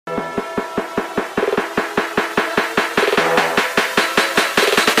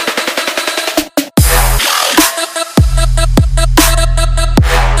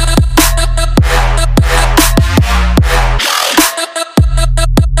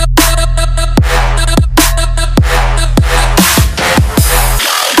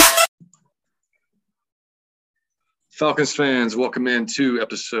Falcons fans, welcome into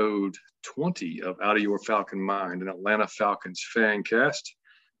episode 20 of Out of Your Falcon Mind, an Atlanta Falcons fan cast.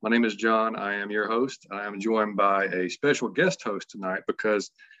 My name is John. I am your host. I am joined by a special guest host tonight because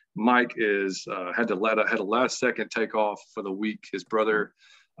Mike had a last second takeoff for the week. His brother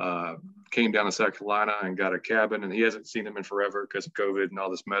came down to South Carolina and got a cabin, and he hasn't seen him in forever because of COVID and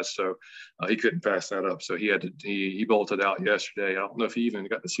all this mess. So he couldn't pass that up. So he bolted out yesterday. I don't know if he even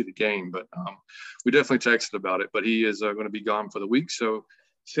got to see the game, but we definitely texted about it. But he is going to be gone for the week. So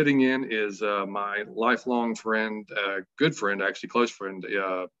sitting in is my lifelong friend, good friend, actually close friend.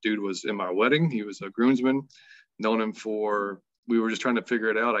 Dude was in my wedding. He was a groomsman. Known him for, we were just trying to figure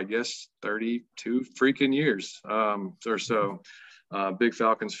it out, I guess, 32 freaking years or so. Big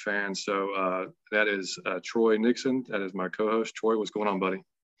Falcons fan. So that is Troy Nixon. That is my co-host. Troy, what's going on, buddy?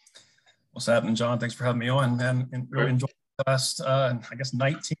 What's happening, John? Thanks for having me on, man. And really enjoyed the last, I guess,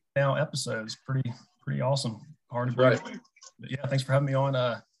 19 now episodes. Pretty awesome. Hard to believe. Right. But yeah, thanks for having me on.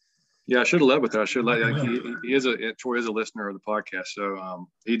 Yeah, I should have led with that. Troy is a listener of the podcast, so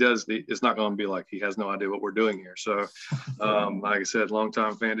it's not going to be like he has no idea what we're doing here. So, like I said,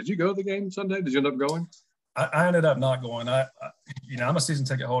 longtime fan. Did you go to the game Sunday? Did you end up going? I ended up not going. I'm a season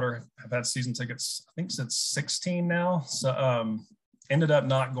ticket holder. I've had season tickets, I think, since 16 now. So ended up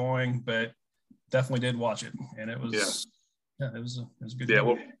not going, but definitely did watch it, and it was it was a good.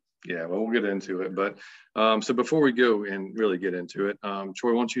 Yeah, well, we'll get into it. But so before we go and really get into it,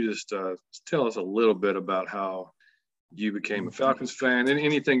 Troy, why don't you just tell us a little bit about how you became a Falcons fan and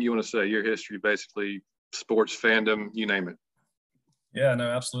anything you want to say, your history, basically sports fandom, you name it. Yeah, no,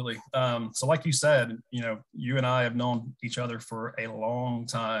 absolutely. So like you said, you and I have known each other for a long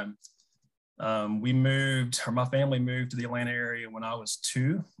time. My family moved to the Atlanta area when I was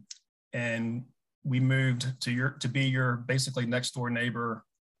 2, and we moved to be your basically next door neighbor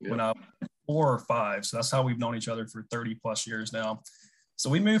when I was 4 or 5. So that's how we've known each other for 30 plus years now. So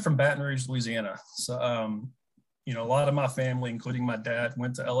we moved from Baton Rouge, Louisiana. So, a lot of my family, including my dad,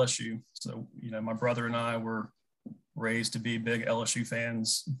 went to LSU. So, my brother and I were raised to be big LSU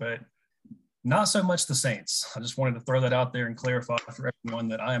fans, but not so much the Saints. I just wanted to throw that out there and clarify for everyone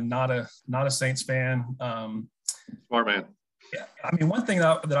that I am not a Saints fan. Smart man. Yeah. I mean, one thing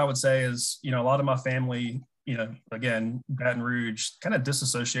that I would say is, a lot of my family, again, Baton Rouge, kind of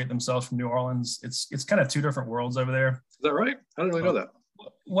disassociate themselves from New Orleans. It's kind of two different worlds over there. Is that right? I didn't really know that.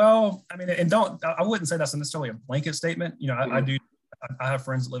 Well, I mean, I wouldn't say that's necessarily a blanket statement. I have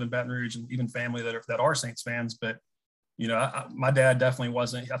friends that live in Baton Rouge and even family that are Saints fans, but my dad definitely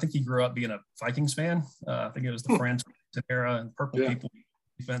wasn't. I think he grew up being a Vikings fan. I think it was the French era and Purple People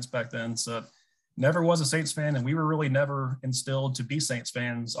defense back then. So never was a Saints fan, and we were really never instilled to be Saints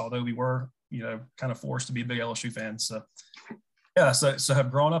fans, although we were, kind of forced to be big LSU fans. So yeah, so have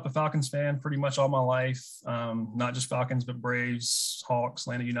grown up a Falcons fan pretty much all my life. Not just Falcons, but Braves, Hawks,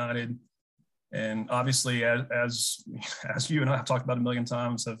 Atlanta United. And obviously, as you and I have talked about a million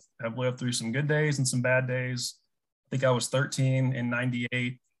times, have lived through some good days and some bad days. I think I was 13 in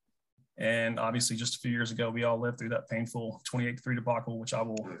 98. And obviously just a few years ago, we all lived through that painful 28-3 debacle, which I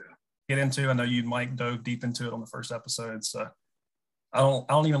will get into. I know you, Mike, dove deep into it on the first episode. So I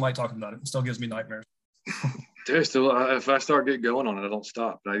don't even like talking about it. It still gives me nightmares. Dude, still, if I start getting going on it, I don't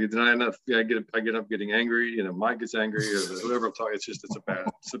stop. I end up, I get up getting angry. Mike gets angry or whoever I'm talking.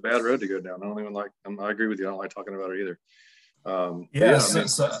 It's a bad road to go down. I don't even like. I agree with you. I don't like talking about it either.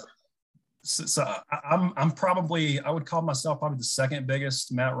 So I'm probably, I would call myself probably the second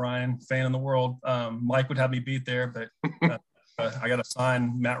biggest Matt Ryan fan in the world. Mike would have me beat there, but I got a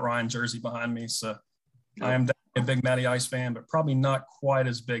signed Matt Ryan jersey behind me. So I am definitely a big Matty Ice fan, but probably not quite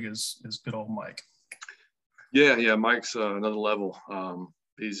as big as good old Mike. Yeah. Mike's another level.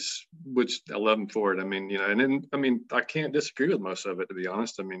 Which I love him for it. I mean, I can't disagree with most of it, to be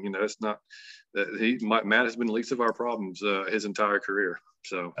honest. I mean, it's not that Matt has been the least of our problems his entire career.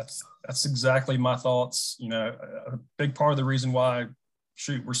 So that's exactly my thoughts. A big part of the reason why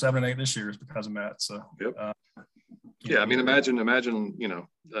we're 7-8 this year is because of Matt. So I mean, imagine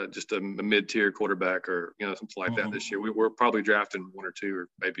just a mid-tier quarterback or something like that this year. We're probably drafting 1 or 2 or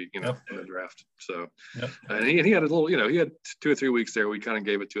maybe in the draft. So and he had a little, he had 2 or 3 weeks there. We kind of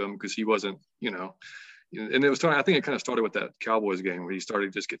gave it to him because he wasn't, and it was I think it kind of started with that Cowboys game where he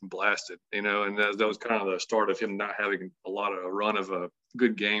started just getting blasted, and that was kind of the start of him not having a run of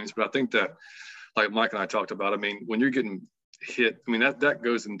good games. But I think that, like Mike and I talked about, I mean, when you're getting hit, I mean, that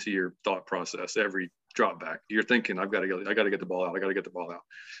goes into your thought process every drop back. You're thinking, I got to get the ball out. I got to get the ball out.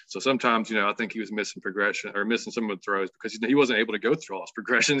 So sometimes, I think he was missing progression or missing some of the throws because he wasn't able to go through all his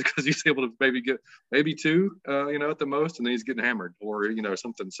progressions because he's able to maybe get two, at the most, and then he's getting hammered or,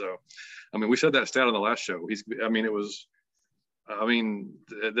 something. So, I mean, we said that stat on the last show. He's been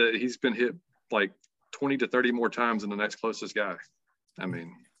hit like 20 to 30 more times than the next closest guy. I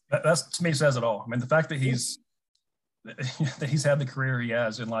mean, that's to me says it all. I mean, the fact that he's had the career he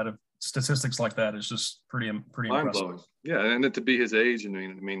has in light of statistics like that is just pretty impressive. Yeah, and then to be his age,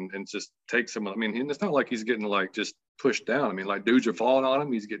 and just take some. I mean, it's not like he's getting like just pushed down. I mean, like dudes are falling on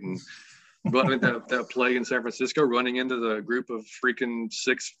him. He's getting. But I mean, that play in San Francisco, running into the group of freaking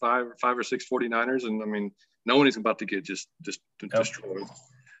 5 or 6 49ers, and I mean, no one is about to get just destroyed.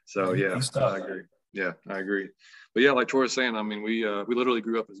 So yeah, I agree. Yeah, I agree. But yeah, like Troy was saying, I mean, we literally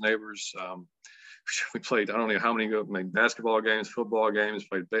grew up as neighbors. We played, I don't know how many basketball games, football games,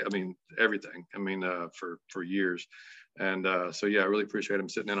 everything. I mean, for years. And so, yeah, I really appreciate him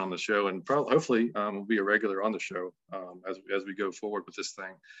sitting in on the show, and hopefully will be a regular on the show as we go forward with this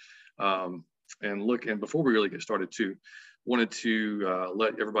thing. And before we really get started too, wanted to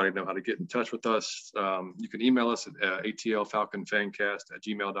let everybody know how to get in touch with us. You can email us at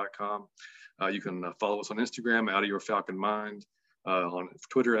atlfalconfancast@gmail.com. You can follow us on Instagram, Out of Your Falcon Mind. On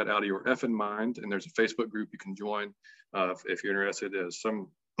Twitter at Out of Your Effing Mind, and there's a Facebook group you can join if you're interested. There's some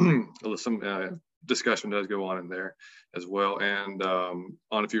discussion does go on in there as well. And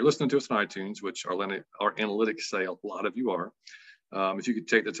if you're listening to us on iTunes, which our analytics say a lot of you are, if you could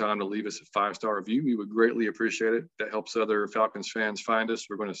take the time to leave us a 5-star review, we would greatly appreciate it. That helps other Falcons fans find us.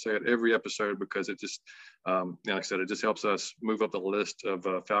 We're going to say it every episode because it just, like I said, it just helps us move up the list of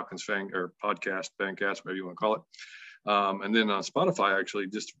Falcons fan or podcast, fancast, whatever you want to call it. And then Spotify actually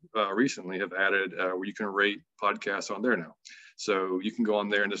just recently have added where you can rate podcasts on there now. So you can go on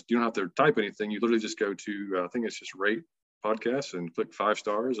there and you don't have to type anything. You literally just go to, I think it's just rate podcasts and click 5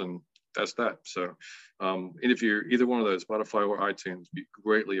 stars, and that's that. So, and if you're either one of those, Spotify or iTunes, we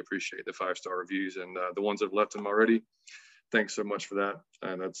greatly appreciate the 5-star reviews, and the ones that have left them already. Thanks so much for that.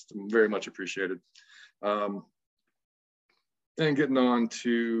 And that's very much appreciated. And getting on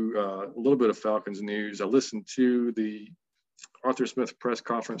to a little bit of Falcons news. I listened to the Arthur Smith press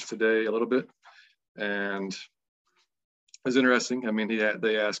conference today a little bit, and it was interesting. I mean,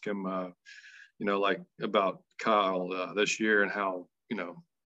 they asked him, about Kyle this year and how,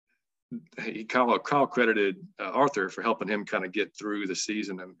 Kyle credited Arthur for helping him kind of get through the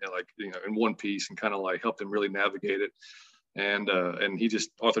season and in one piece and kind of like helped him really navigate it. And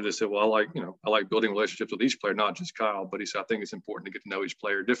Arthur just said, well, I like building relationships with each player, not just Kyle, but he said, I think it's important to get to know each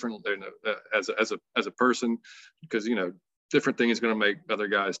player differently as a person, because, different things is going to make other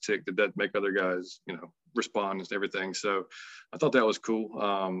guys tick, that make other guys, respond and everything. So I thought that was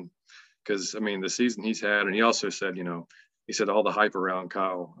cool. Because I mean, the season he's had, and he also said, he said all the hype around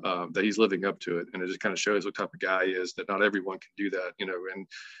Kyle, that he's living up to it. And it just kind of shows what type of guy he is, that not everyone can do that, and,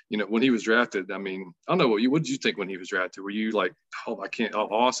 when he was drafted, I mean, I don't know what did you think when he was drafted? Were you like,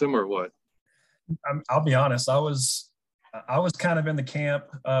 awesome or what? I'll be honest. I was kind of in the camp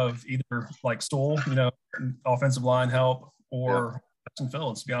of either like Stoll, offensive line help, or Justin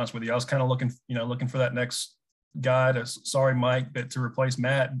Fields, to be honest with you. I was kind of looking for that next guy sorry, Mike, but to replace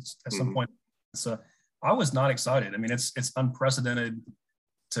Matt at some point. So I was not excited. I mean, it's unprecedented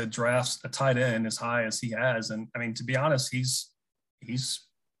to draft a tight end as high as he has. And I mean, to be honest, he's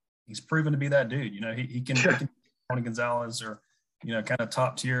proven to be that dude. He can Tony Gonzalez or, kind of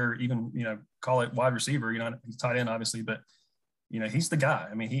top tier, even, call it wide receiver, he's tight end obviously, but he's the guy.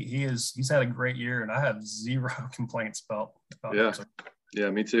 I mean, he's had a great year, and I have zero complaints about him. Yeah,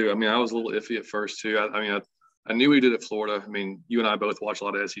 me too. I mean, I was a little iffy at first too. I knew he did at Florida. I mean, you and I both watch a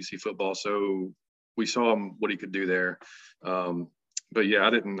lot of SEC football, so we saw him, what he could do there. But yeah, I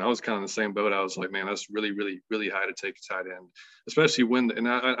was kind of in the same boat. I was like, man, that's really, really, really high to take a tight end, especially and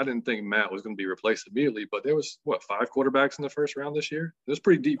I didn't think Matt was going to be replaced immediately, but there was 5 quarterbacks in the first round this year. It was a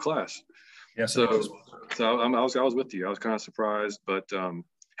pretty deep class. Yeah. So I was with you. I was kind of surprised, but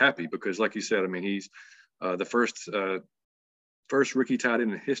happy because like you said, I mean, he's the first rookie tight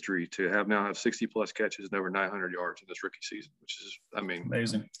end in history to have 60 plus catches and over 900 yards in this rookie season, which is,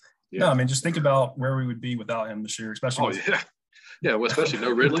 amazing. Yeah. No, I mean, just think about where we would be without him this year, especially. Oh, yeah. Yeah, well, especially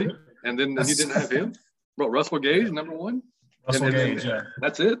no Ridley. And then you didn't have him. Bro, Russell Gage, number 1. Russell Gage, yeah.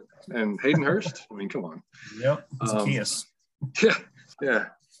 That's it. And Hayden Hurst. I mean, come on. Yep. It's a kiss. Yeah.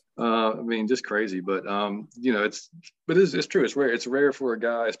 I mean, just crazy. But, it's true. It's rare. It's rare for a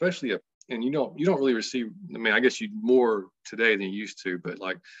guy, especially a and you don't really receive. I mean, I guess you more today than you used to, but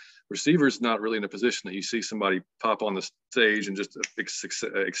like receivers not really in a position that you see somebody pop on the stage and just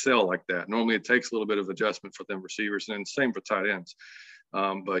excel like that. Normally, it takes a little bit of adjustment for them receivers, and then same for tight ends.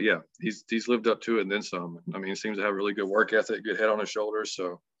 But yeah, he's lived up to it and then some. I mean, he seems to have a really good work ethic, good head on his shoulders,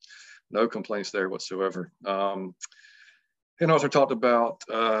 so no complaints there whatsoever. And also talked about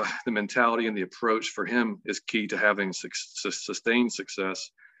the mentality and the approach for him is key to having sustained success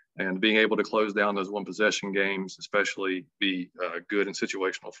and being able to close down those one possession games, especially be good in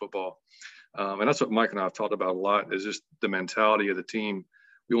situational football. And that's what Mike and I have talked about a lot, is just the mentality of the team.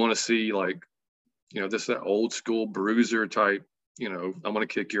 We want to see, like, this that old school bruiser type, I'm going to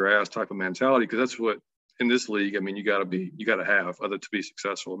kick your ass type of mentality, because that's what in this league, I mean, you got to have other to be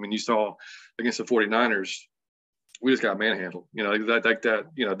successful. I mean, you saw against the 49ers, we just got manhandled,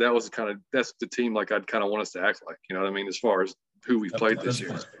 that was that's the team like I'd kind of want us to act like, what I mean, as far as who we've played this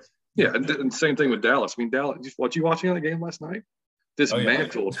year. Yeah. And same thing with Dallas. I mean, Dallas, what you watching on the game last night?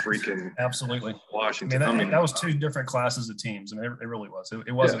 Dismantled freaking absolutely Washington. I mean, that was two different classes of teams. I mean, it really was.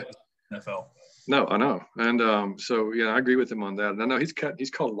 It wasn't NFL. No, I know. And so, I agree with him on that. And I know he's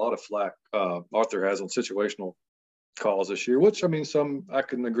called a lot of flack, Arthur has, on situational calls this year, which, I mean, some I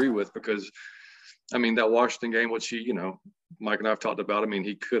can agree with, because I mean, that Washington game, which Mike and I have talked about, I mean,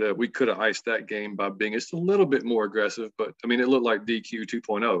 we could have iced that game by being just a little bit more aggressive, but I mean, it looked like DQ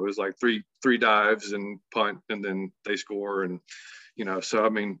 2.0. It was like three dives and punt, and then they score. And, so, I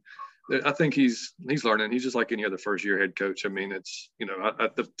mean, I think he's learning. He's just like any other first year head coach. I mean, it's,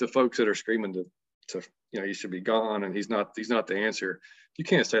 the folks that are screaming to he should be gone and he's not the answer. You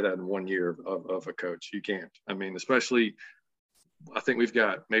can't say that in 1 year of a coach. You can't. I mean, especially, I think we've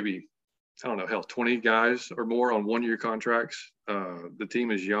got maybe, I don't know, 20 guys or more on 1 year contracts. The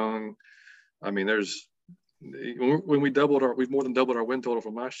team is young. I mean, when we've more than doubled our win total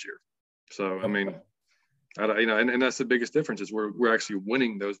from last year. So, I mean, and that's the biggest difference, is we're actually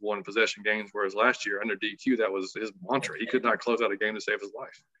winning those one possession games. Whereas last year under DQ, that was his mantra. He could not close out a game to save his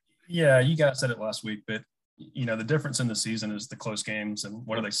life. Yeah. You guys said it last week, but the difference in the season is the close games, and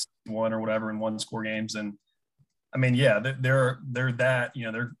what are they, one or whatever in one score games. And I mean, yeah, they're that,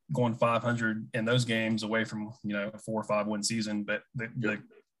 they're going 500 in those games away from, a 4 or 5 win season. But the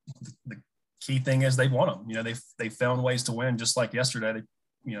key thing is they won them. They found ways to win, just like yesterday.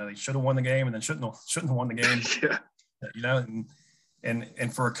 They should have won the game and then shouldn't have won the game. Yeah.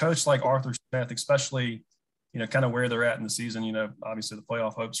 And for a coach like Arthur Smith, especially, kind of where they're at in the season, obviously the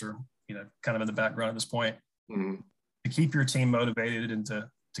playoff hopes are, kind of in the background at this point. Mm-hmm. To keep your team motivated and to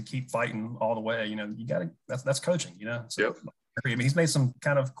keep fighting all the way, you got to, that's coaching, So, yep. I mean, he's made some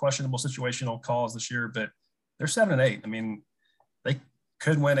kind of questionable situational calls this year, but they're 7-8. I mean, they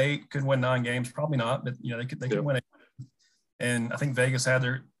could win 8, could win 9 games, probably not, but they could win 8. And I think Vegas had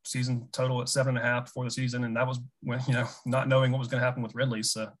their season total at 7.5 before the season, and that was when, not knowing what was going to happen with Ridley.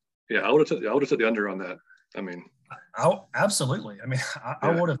 So yeah, I would have took the under on that. I mean, absolutely. I mean,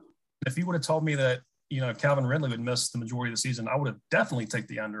 I would have, if you would have told me that, Calvin Ridley would miss the majority of the season, I would have definitely taken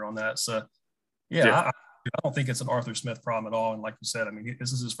the under on that. So, I don't think it's an Arthur Smith problem at all. And like you said, I mean,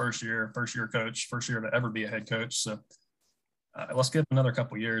 this is his first year coach, first year to ever be a head coach. So let's give him another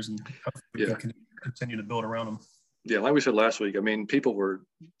couple of years and hopefully we can continue to build around him. Yeah, like we said last week, I mean,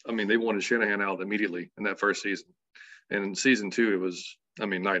 they wanted Shanahan out immediately in that first season. And in season 2, it was, I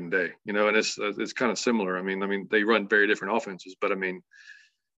mean, night and day, and it's kind of similar. I mean, they run very different offenses, but I mean,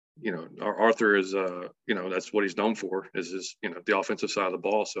 Arthur is, that's what he's known for, is his, the offensive side of the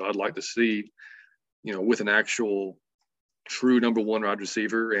ball. So I'd like to see, with an actual true number 1 wide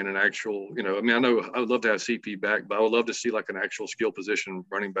receiver and an actual, I mean, I know I would love to have CP back, but I would love to see like an actual skill position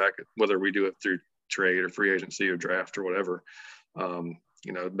running back, whether we do it through trade or free agency or draft or whatever,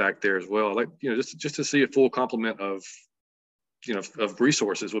 back there as well. Like, just to see a full complement of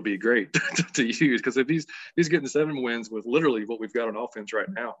resources would be great to use. Because if he's getting 7 wins with literally what we've got on offense right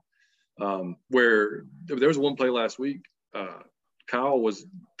now, where there was one play last week, there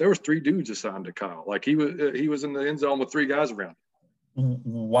was 3 dudes assigned to Kyle. Like he was in the end zone with 3 guys around him.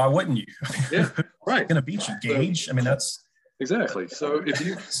 Why wouldn't you? Yeah, right. Going to beat you, Gage. I mean, that's exactly. So if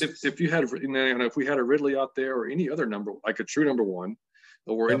you had, if we had a Ridley out there or any other number, like a true number 1,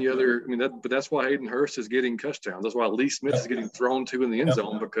 or any other, I mean, but that's why Hayden Hurst is getting touchdowns. That's why Lee Smith is getting thrown to in the end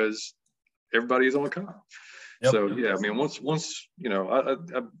zone, because everybody is on Kyle. Yep. So yeah, I mean, once I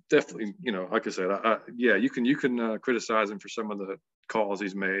definitely, like I said, you can criticize him for some of the calls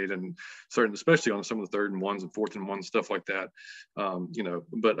he's made, and certain, especially on some of the 3rd and 1s and 4th and 1 stuff like that.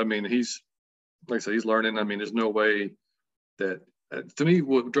 But I mean, he's, like I said, he's learning. I mean, there's no way that to me,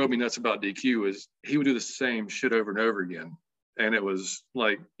 what drove me nuts about DQ is he would do the same shit over and over again. And it was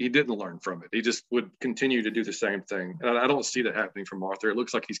like he didn't learn from it. He just would continue to do the same thing. And I don't see that happening from Arthur. It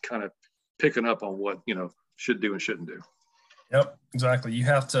looks like he's kind of picking up on what, should do and shouldn't do. Yep, exactly. You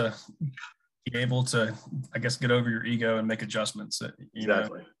have to be able to, I guess, get over your ego and make adjustments.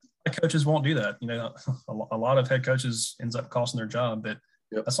 Exactly. Coaches won't do that. A lot of head coaches ends up costing their job, but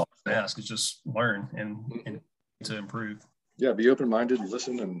that's all I ask is just learn and to improve. Yeah, be open-minded and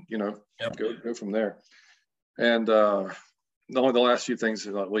listen, and go from there. And the last few things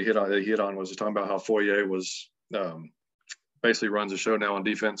that we hit on was talking about how Foye was basically runs the show now on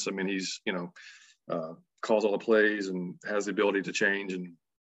defense. I mean, he's calls all the plays and has the ability to change and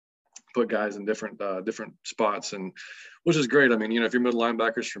put guys in different spots, and which is great. I mean, if you're middle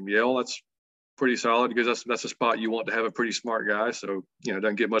linebackers from Yale, that's pretty solid because that's a spot you want to have a pretty smart guy. So it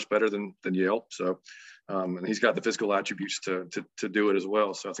doesn't get much better than Yale. So and he's got the physical attributes to do it as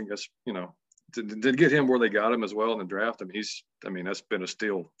well. So I think that's to get him where they got him as well in the draft. I mean that's been a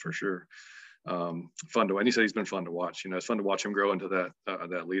steal for sure. Fun to, and he said he's been fun to watch. It's fun to watch him grow into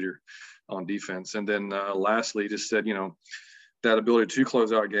that leader on defense. And then lastly, just said that ability to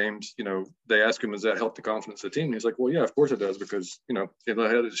close out games. They ask him, does that help the confidence of the team? And he's like, well, yeah, of course it does, because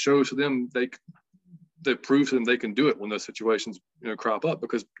it shows to them that proves to them they can do it when those situations crop up.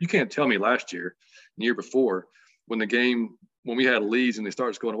 Because you can't tell me last year and the year before when we had leads and they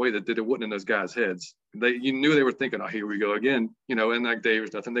started going away that it wasn't in those guys' heads. You knew they were thinking, oh, here we go again, and like there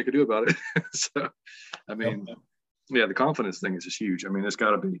was nothing they could do about it. So, I mean, yeah, the confidence thing is just huge. I mean, it's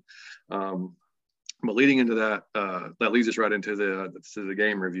got to be. But leading into that, that leads us right into the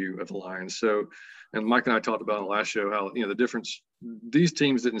game review of the Lions. So, and Mike and I talked about in the last show how the difference. These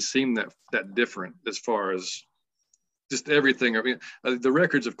teams didn't seem that different as far as just everything. I mean, the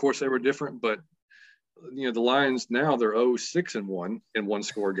records, of course, they were different, but the Lions now they're 0-6-1 in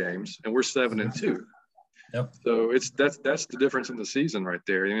one-score games, and we're 7-2. Yep. So that's the difference in the season right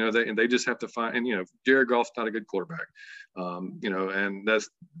there. They just have to find, and Jared Goff's not a good quarterback, and that's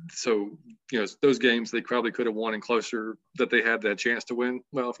so those games they probably could have won and closer that they had that chance to win.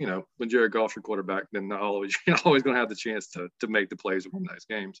 Well, when Jared Goff's your quarterback, then you're always going to have the chance to make the plays and win those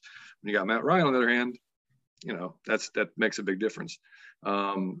games. When you got Matt Ryan on the other hand, that makes a big difference.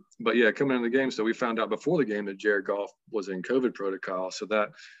 But yeah, coming into the game, so we found out before the game that Jared Goff was in COVID protocol. So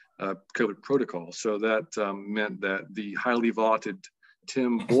that meant that the highly vaunted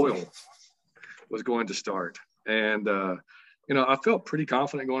Tim Boyle was going to start. And, I felt pretty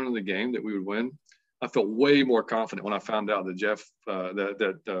confident going into the game that we would win. I felt way more confident when I found out that Jeff,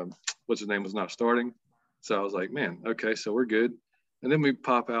 what's his name, was not starting. So I was like, man, okay, so we're good. And then we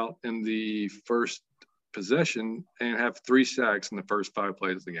pop out in the first possession and have 3 sacks in the first 5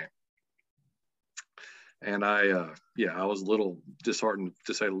 plays of the game. And I was a little disheartened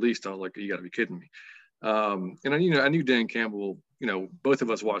to say the least. I was like, you got to be kidding me. And I knew Dan Campbell. Both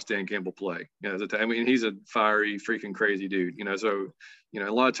of us watched Dan Campbell play. He's a fiery, freaking crazy dude. So a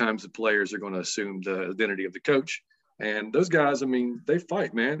lot of times the players are going to assume the identity of the coach, and those guys, they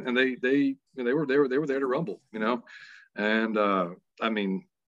fight, man, and they were there to rumble. And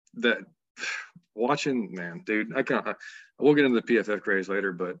that watching, man, dude, we'll get into the PFF grades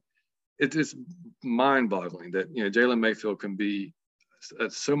later, but it's mind-boggling that Jalen Mayfield can be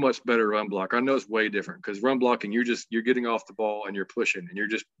so much better run block. I know it's way different because run blocking you're getting off the ball and you're pushing and you're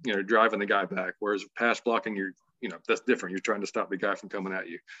just driving the guy back, whereas pass blocking you're that's different. You're trying to stop the guy from coming at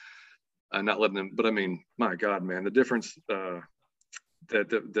you and not letting them. But my God, man, the difference that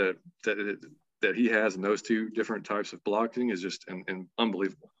he has in those 2 different types of blocking is just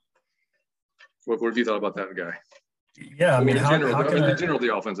unbelievable. What have you thought about that guy? Yeah, in general,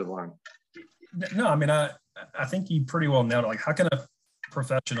 the offensive line. No, I think he pretty well nailed it. Like, how can a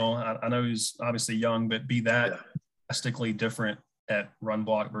professional, I know he's obviously young, but be that drastically different at run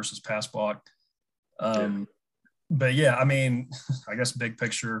block versus pass block? But yeah, I guess big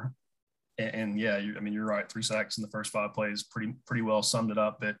picture, and yeah, you're right. 3 sacks in the first 5 plays, pretty well summed it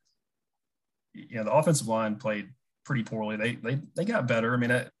up. But the offensive line played pretty poorly. They got better.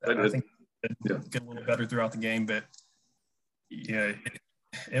 I think get a little better throughout the game, but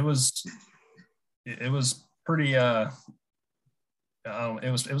it was pretty it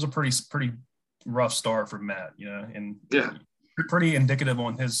was a pretty rough start for Matt, and pretty indicative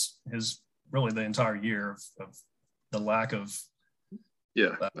on his really the entire year of the lack of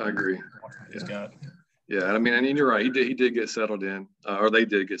I agree. He's got. Yeah, and you're right. He did get settled in, or they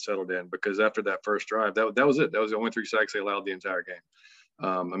did get settled in, because after that first drive, that was it. That was the only 3 sacks they allowed the entire game.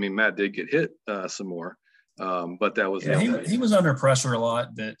 Matt did get hit some more, but that was he was under pressure a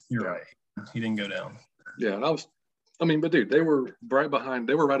lot. But you're right, he didn't go down. Yeah, and but dude, they were right behind.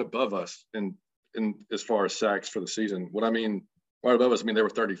 They were right above us in in as far as sacks for the season. What I mean, right above us, I mean, they were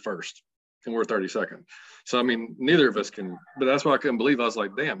 31st and we're 32nd. So, I mean, neither of us can, but that's why I couldn't believe. I was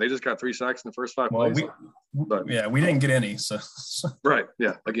like, damn, they just got 3 sacks in the first 5 plays. We didn't get any. So, right.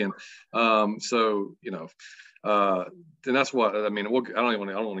 Yeah. Again. So, you know, and that's what, I mean, I don't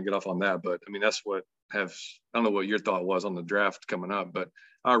want to get off on that, but I mean, that's what I don't know what your thought was on the draft coming up, but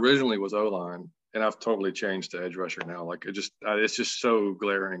I originally was O-line. And I've totally changed to edge rusher now. Like it's just so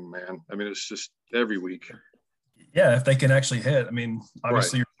glaring, man. I mean, it's just every week. Yeah, if they can actually hit. I mean,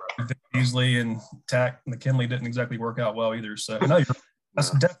 obviously, right. Beasley and Tack McKinley didn't exactly work out well either. So I know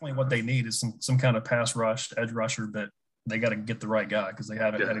that's definitely what they need is some kind of pass rush, edge rusher. But they got to get the right guy because they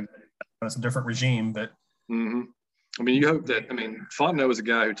haven't had it's a different regime. But I mean, you hope that. I mean, Fontenot was a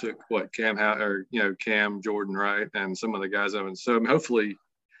guy who took Cam Jordan, right, and some of the guys of it. So I mean, hopefully.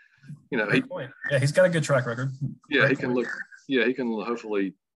 You know, he's got a good track record. Yeah, he can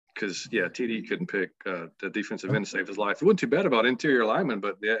hopefully, because TD couldn't pick the defensive end to save his life. It wasn't too bad about interior linemen,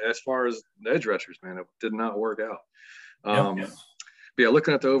 but as far as the edge rushers, man, it did not work out. But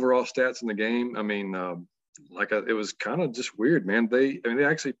looking at the overall stats in the game, I mean, it was kind of just weird, man. They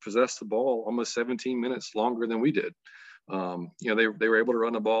actually possessed the ball almost 17 minutes longer than we did. They were able to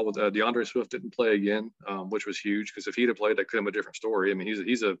run the ball with DeAndre Swift didn't play again, which was huge because if he'd have played, that could have been a different story. I mean,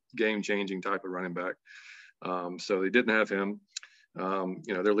 he's a game-changing type of running back. So they didn't have him.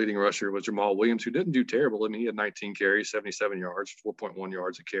 Their leading rusher was Jamal Williams, who didn't do terrible. I mean, he had 19 carries, 77 yards, 4.1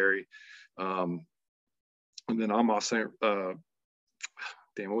 yards a carry. And then Amos, what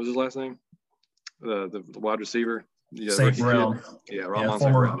was his last name? The wide receiver. St. Brown. Ramon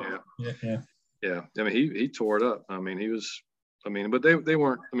St. Brown. Yeah. I mean, he tore it up. I mean, but they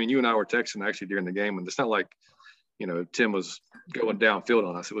weren't. I mean, you and I were texting actually during the game, and it's not like, Tim was going downfield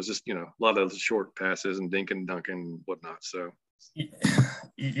on us. It was just, a lot of short passes and dink and dunk and whatnot. So.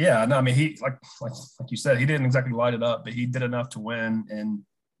 Yeah, no, I mean, he like you said, he didn't exactly light it up, but he did enough to win. And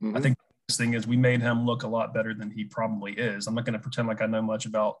I think the thing is, we made him look a lot better than he probably is. I'm not going to pretend like I know much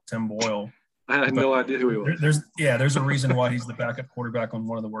about Tim Boyle. I had no idea who he was. There's a reason why he's the backup quarterback on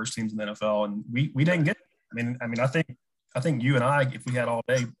one of the worst teams in the NFL, and we didn't get it. I mean, I think you and I, if we had all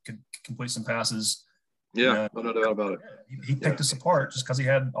day, could complete some passes. Yeah, no doubt about it. He picked us apart just because he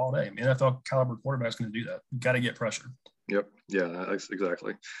had all day. I mean, NFL caliber quarterback's going to do that. You got to get pressure. Yep. Yeah,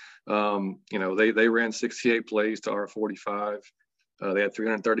 exactly. They ran 68 plays to our 45. They had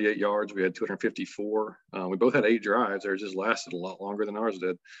 338 yards. We had 254. We both had 8 drives. Theirs just lasted a lot longer than ours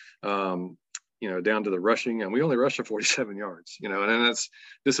did. Down to the rushing, and we only rushed for 47 yards, and that's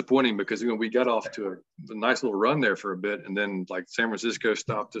disappointing because, we got off to a nice little run there for a bit. And then like San Francisco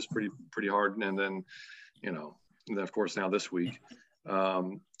stopped us pretty hard. And then, and then of course now this week,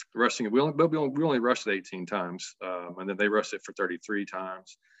 rushing, we only rushed it 18 times. And then they rushed it for 33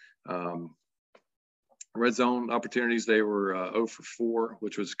 times. Red zone opportunities, they were 0 for 4,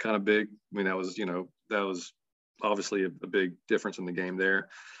 which was kind of big. I mean, that was obviously a big difference in the game there.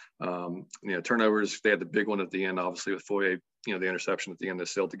 Turnovers, they had the big one at the end, obviously with Foye, the interception at the end that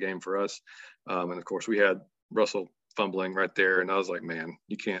sealed the game for us. And of course we had Russell fumbling right there. And I was like, man,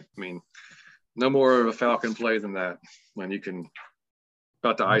 you can't, no more of a Falcon play than that when you can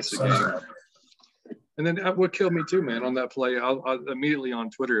about to ice the game. And then what killed me too, man, on that play, I immediately on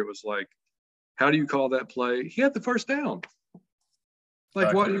Twitter, it was like, how do you call that play? He had the first down.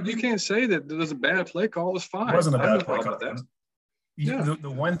 Like, what? You can't say that it was a bad play call. It was fine. It wasn't a bad play call. The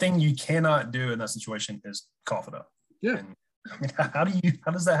one thing you cannot do in that situation is cough it up. Yeah. And, how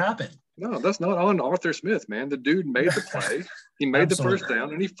does that happen? No, that's not on Arthur Smith, man. The dude made the play. He made the first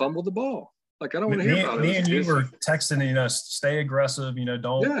down, and he fumbled the ball. Like, I don't want to hear about it. Me and you were texting, stay aggressive,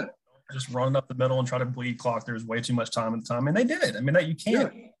 don't just run up the middle and try to bleed clock. There's way too much time at the time. And they did. You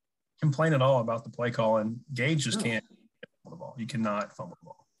can't complain at all about the play call, and Gage just can't fumble the ball. You cannot fumble the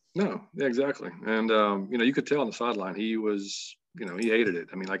ball. No, exactly. And, you could tell on the sideline, he was, he hated it.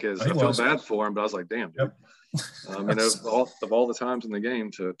 I felt bad for him, but I was like, damn, dude. Yep. Of all the times in the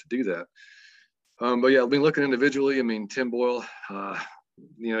game to do that. But yeah, looking individually, Tim Boyle,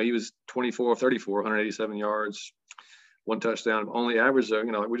 he was 24 of 34, 187 yards, 1 touchdown, only averaged,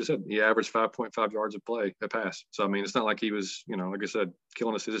 like we just said, he averaged 5.5 yards a pass. So, it's not like he was, like I said,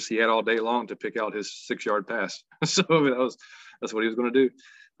 killing us. He had all day long to pick out his 6-yard pass. So that's what he was going to do.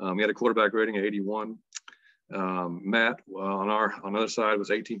 He had a quarterback rating of 81. Matt on our other side was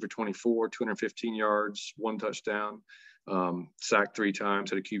 18 for 24, 215 yards, 1 touchdown, sacked 3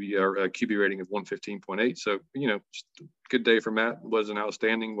 times, had a QB rating of 115.8. So, good day for Matt. Wasn't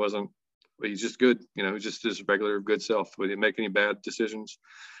outstanding, he's just good. He's just his regular good self. We didn't make any bad decisions.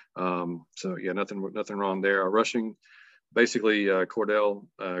 So yeah, nothing wrong there. Our rushing, basically Cordell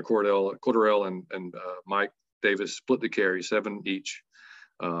and Mike Davis split the carry, 7 each.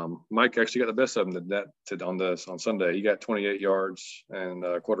 Mike actually got the best of them on Sunday. He got 28 yards and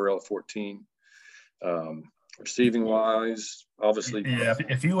Cordell 14. Receiving wise, obviously. Yeah,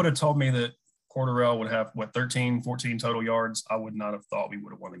 if you would have told me that Cordell would have 13, 14 total yards, I would not have thought we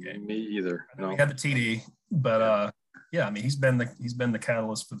would have won the game. Me either. No. He had the TD, but yeah, I mean he's been the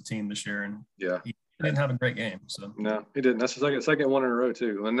catalyst for the team this year, and he didn't have a great game. So no, he didn't. That's the second one in a row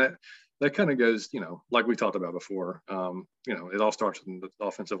too, and that kind of goes, like we talked about before. It all starts with the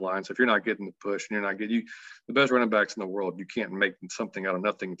offensive line. So if you're not getting the push and you're not getting the best running backs in the world, you can't make something out of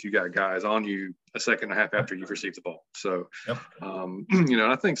nothing if you got guys on you a second and a half after you've received the ball. So,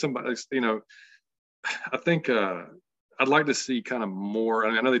 I think I'd like to see kind of more.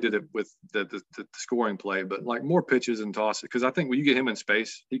 I know they did it with the scoring play, but like more pitches and tosses, because I think when you get him in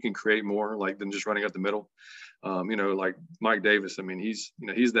space, he can create more than just running up the middle. Like Mike Davis. I mean, he's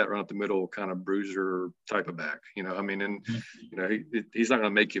that run up the middle kind of bruiser type of back. He's not going to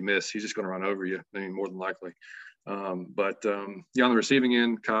make you miss. He's just going to run over you. I mean, more than likely. On the receiving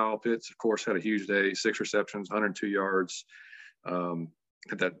end, Kyle Pitts, of course, had a huge day. 6 receptions, 102 yards.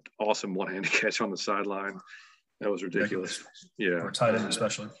 Had that awesome one-handed catch on the sideline. That was ridiculous. Yeah. Or tight end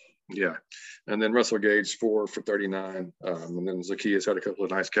especially. Yeah. And then Russell Gage 4 for 39. And then Zacchaeus had a couple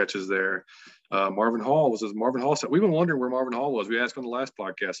of nice catches there. Marvin Hall said, we've been wondering where Marvin Hall was. We asked on the last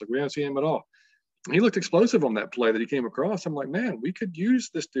podcast, like we haven't seen him at all. And he looked explosive on that play that he came across. I'm like, man, we could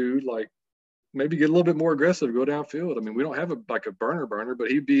use this dude, like maybe get a little bit more aggressive, go downfield. I mean, we don't have a burner, but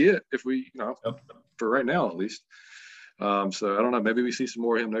he'd be it if we, for right now at least. So I don't know, maybe we see some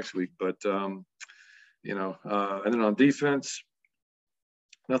more of him next week, but and then on defense,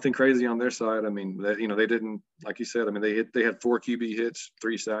 nothing crazy on their side. I mean, they didn't, like you said, I mean, they had 4 QB hits,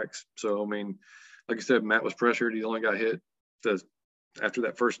 3 sacks. So, I mean, like you said, Matt was pressured. He only got hit after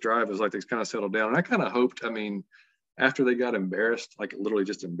that first drive. It was like they kind of settled down. And I kind of hoped, I mean, after they got embarrassed, like literally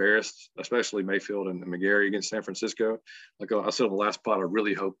just embarrassed, especially Mayfield and McGarry against San Francisco, like I said on the last pod, I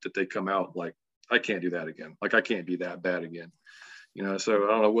really hoped that they come out like, I can't do that again. Like, I can't be that bad again. So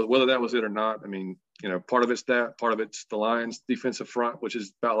I don't know whether that was it or not. I mean, part of it's that, part of it's the Lions' defensive front, which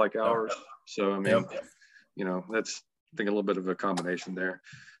is about like ours. So, I mean, that's, I think, a little bit of a combination there.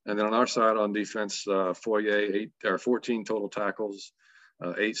 And then on our side on defense, Foye, 14 total tackles,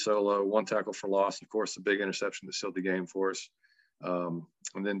 8 solo, 1 tackle for loss. Of course, the big interception that sealed the game for us. And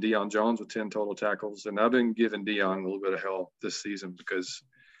then Deion Jones with 10 total tackles. And I've been giving Deion a little bit of hell this season because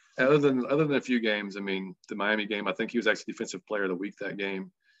other than a few games, I mean, the Miami game, I think he was actually defensive player of the week that game.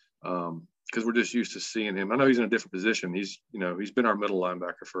 Because we're just used to seeing him. I know he's in a different position. He's been our middle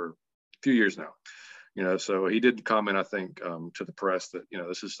linebacker for a few years now. So he did comment, I think, to the press that,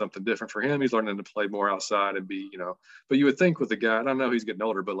 this is something different for him. He's learning to play more outside and be, but you would think with the guy, and I know he's getting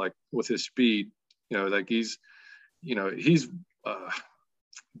older, but like with his speed, like he's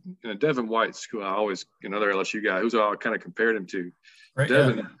Devin White's who I always, another LSU guy who's all kind of compared him to. Right,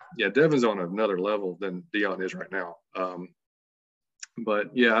 Devin's on another level than Deion is right now.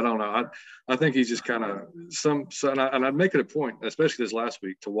 But yeah, I don't know. I think he's just kind of and I'd make it a point, especially this last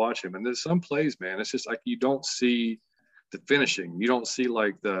week, to watch him. And there's some plays, man, it's just like you don't see the finishing. You don't see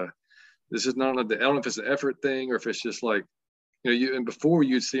like this is not I don't know if it's an effort thing or if it's just like, and before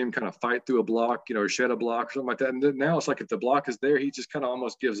you'd see him kind of fight through a block, or shed a block or something like that. And then now it's like if the block is there, he just kind of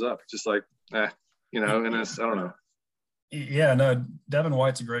almost gives up. It's just like, and it's, I don't know. Yeah, no, Devin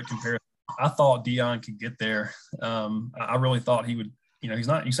White's a great comparison. I thought Deion could get there. I really thought he would. He's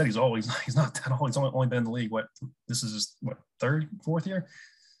not. You said he's not that old. He's only been in the league. This is his third, fourth year.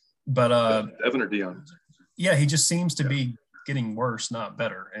 But Devin or Deion? Yeah, he just seems to be getting worse, not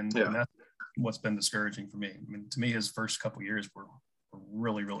better, and that's what's been discouraging for me. I mean, to me, his first couple years were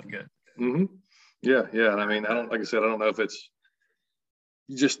really, really good. Mm-hmm. Yeah, and I mean, I don't know if it's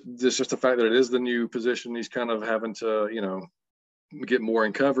just the fact that it is the new position. He's kind of having to, get more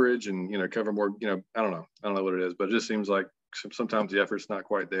in coverage and, cover more, I don't know what it is, but it just seems like sometimes the effort's not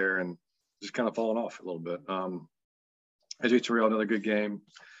quite there and just kind of falling off a little bit. AJ Terrell, another good game.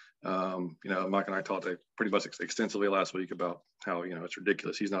 Mike and I talked pretty much extensively last week about how, it's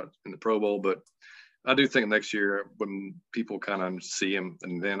ridiculous he's not in the Pro Bowl, but I do think next year when people kind of see him,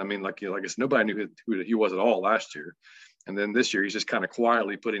 and then, I mean, like I said, nobody knew who he was at all last year. And then this year, he's just kind of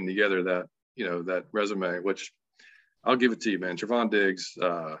quietly putting together that, that resume, which I'll give it to you, man. Trevon Diggs,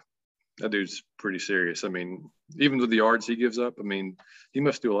 that dude's pretty serious. I mean, even with the yards he gives up, I mean, he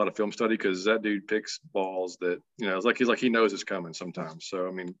must do a lot of film study because that dude picks balls that, it's like he knows it's coming sometimes. So,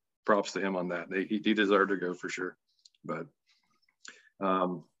 I mean, props to him on that. He deserved to go for sure. But,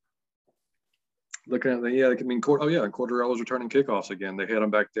 Looking at Cordarrelle was returning kickoffs again. They had him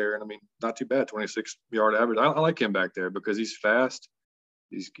back there, and I mean, not too bad, 26-yard average. I like him back there because he's fast,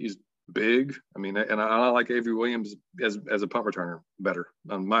 he's big. I mean, and I like Avery Williams as a punt returner better.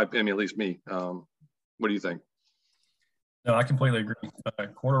 At least me. What do you think? No, I completely agree.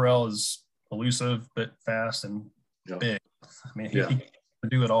 Cordarrelle is elusive, but fast and big. I mean, he can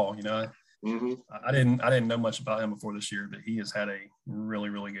do it all. You know, mm-hmm. I didn't know much about him before this year, but he has had a really,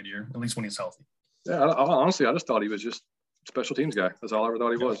 really good year, at least when he's healthy. Yeah, honestly, I just thought he was just a special teams guy. That's all I ever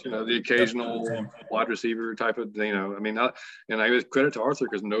thought he was. You know, the occasional wide receiver type of, you know, I mean, I give credit to Arthur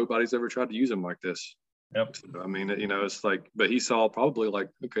because nobody's ever tried to use him like this. Yep. So, I mean, you know, it's like, but he saw probably like,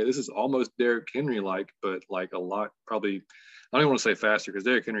 okay, this is almost Derrick Henry-like, but like a lot probably, I don't even want to say faster because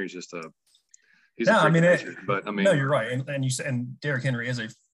Derrick Henry is just he's a freak of nature. But I mean, no, you're right. And Derrick Henry is a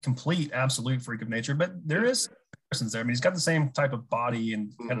complete, absolute freak of nature, but there is comparisons there. I mean, he's got the same type of body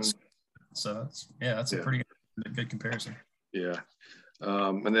and kind of, so that's a pretty good comparison. Yeah.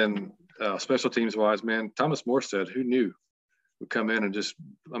 And then special teams wise, man, Thomas Morstead, who knew, would come in and just,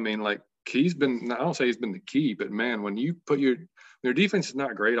 I mean, like he's been, I don't say he's been the key, but man, when you put their defense is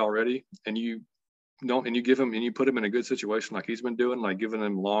not great already, and you give him and you put him in a good situation like he's been doing, like giving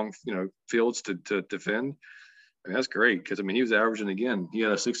him long, you know, fields to defend. I mean, that's great because I mean he was averaging again. He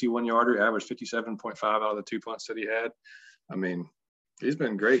had a 61-yarder, averaged 57.5 out of the 2 punts that he had. I mean, he's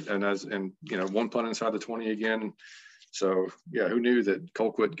been great, and you know, 1 punt inside the 20 again. So yeah, who knew that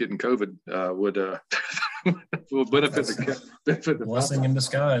Colquitt getting COVID would benefit the blessing in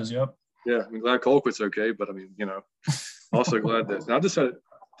disguise. Yep. Yeah, I'm glad Colquitt's okay, but I mean, you know, also glad that. And I just said it.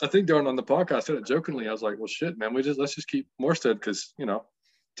 I think during on the podcast, I said it jokingly. I was like, "Well, shit, man, let's just keep Morstead because you know,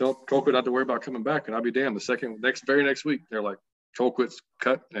 tell Colquitt not to worry about coming back, and I'll be damned. The very next week, they're like, Colquitt's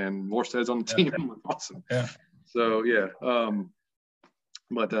cut and Morstead's on the team. Yeah. Awesome. Yeah. So yeah.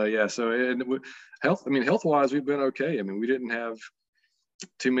 So health-wise, we've been okay. I mean, we didn't have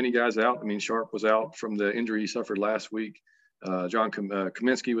too many guys out. I mean, Sharp was out from the injury he suffered last week. John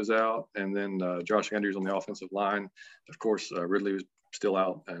Kaminsky was out, and then Josh Andrews on the offensive line. Of course, Ridley was still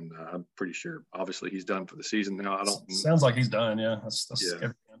out, and I'm pretty sure, obviously, he's done for the season now. Sounds like he's done, yeah. That's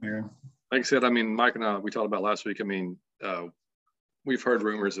everything I'm hearing. Like I said, I mean, Mike and I, we talked about last week. I mean, we've heard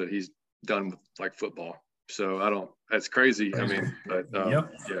rumors that he's done with, like, football. So that's crazy. I mean, but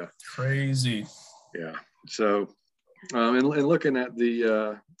yeah. Crazy. Yeah. So, and looking at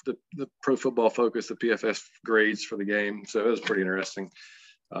the Pro Football Focus, the PFF grades for the game. So it was pretty interesting.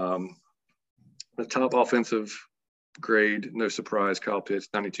 The top offensive grade, no surprise, Kyle Pitts,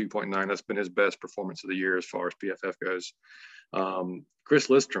 92.9. That's been his best performance of the year as far as PFF goes. Chris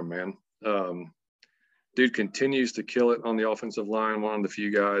Listrom, man. Dude continues to kill it on the offensive line. One of the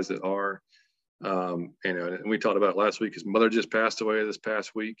few guys that are. And we talked about it last week. His mother just passed away this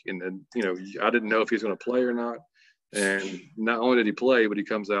past week, and then I didn't know if he's going to play or not. And not only did he play, but he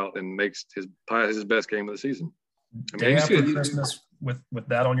comes out and makes his best game of the season. Day after Christmas with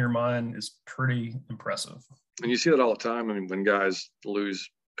that on your mind is pretty impressive. And you see that all the time. I mean, when guys lose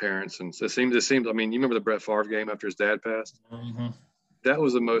parents, and it seems. I mean, you remember the Brett Favre game after his dad passed? Mm-hmm. That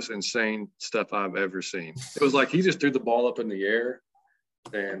was the most insane stuff I've ever seen. It was like he just threw the ball up in the air.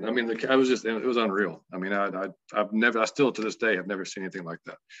 And I mean, it was unreal. I mean, I still to this day have never seen anything like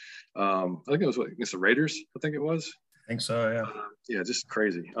that. I think it was against the Raiders. I think it was. I think so. Yeah. Yeah, just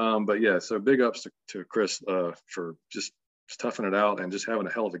crazy. But yeah, so big ups to Chris for just toughing it out and just having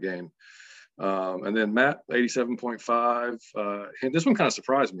a hell of a game. And then Matt, 87.5. This one kind of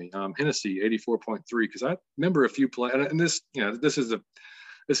surprised me. Hennessy, 84.3, because I remember a few plays, and this is the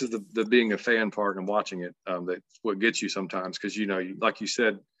being a fan part and watching it. That's what gets you sometimes, because like you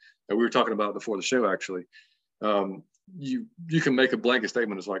said, and we were talking about it before the show actually. You can make a blanket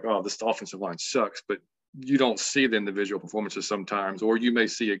statement. It's like, oh, this offensive line sucks, but you don't see the individual performances sometimes, or you may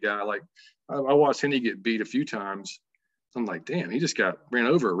see a guy like I watched Henny get beat a few times. I'm like, damn, he just got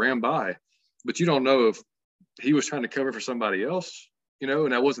ran by, but you don't know if he was trying to cover for somebody else,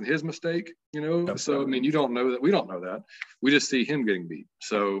 and that wasn't his mistake, So, I mean, you don't know that. We don't know that. We just see him getting beat.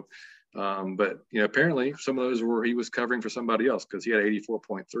 So, but, apparently some of those were he was covering for somebody else because he had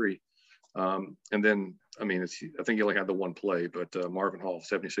 84.3. And then, I mean, I think he only had the one play, but Marvin Hall,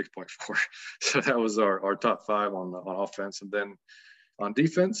 76.4. So that was our top five on offense. And then on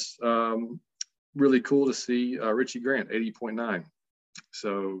defense, really cool to see Richie Grant, 80.9.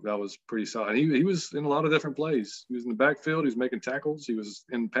 So that was pretty solid. He was in a lot of different plays. He was in the backfield. He was making tackles. He was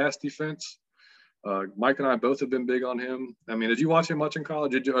in pass defense. Mike and I both have been big on him. I mean, did you watch him much in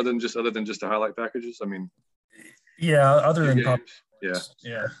college? Did you, other than just the highlight packages? I mean, yeah, other than games.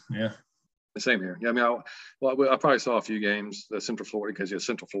 Yeah. Yeah. The same here. Yeah, I mean, I probably saw a few games, Central Florida, because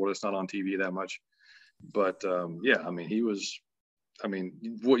Central Florida, it's not on TV that much. But yeah, I mean,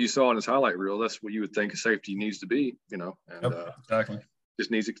 what you saw in his highlight reel, that's what you would think a safety needs to be, and exactly.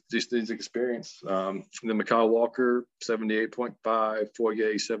 Just needs experience. And then Mykal Walker, 78.5,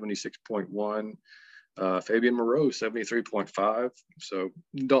 Foye, 76.1, Fabian Moreau, 73.5. So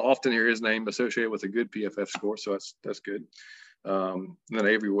don't often hear his name associated with a good PFF score, so that's good. And then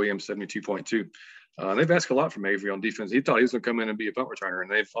Avery Williams, 72.2. They've asked a lot from Avery on defense. He thought he was going to come in and be a punt returner,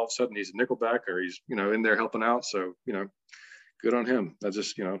 and they've all of a sudden he's a nickelback or he's in there helping out. So good on him. That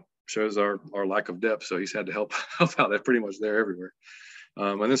just shows our lack of depth. So he's had to help out. They're pretty much there everywhere.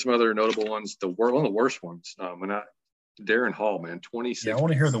 And then some other notable ones. One of the worst ones. Darren Hall, man, 26. Yeah, I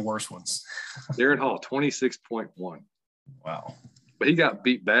want to hear the worst ones. Darren Hall, 26.1. Wow. But he got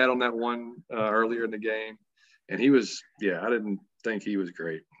beat bad on that one earlier in the game, and he was I didn't think he was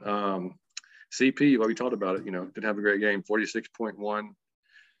great. CP, well, we talked about it, didn't have a great game, 46.1.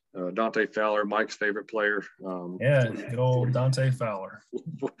 Dante Fowler, Mike's favorite player. Good old Dante Fowler.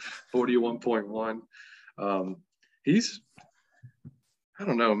 41.1. He's, I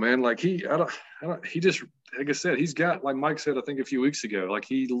don't know, man. Like he just, like I said, he's got, like Mike said, I think a few weeks ago, like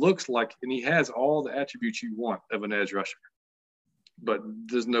he looks like, and he has all the attributes you want of an edge rusher, but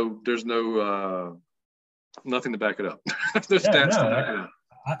there's no nothing to back it up. There's stats to back it up.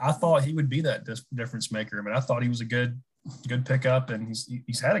 I thought he would be that difference maker. I mean, I thought he was a good pickup, and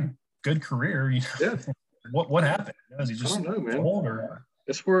he's had a good career. Yeah. What happened? Is he just I don't know, man. old or?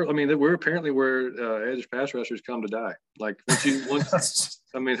 That's where we're apparently where edge pass rushers come to die. Like once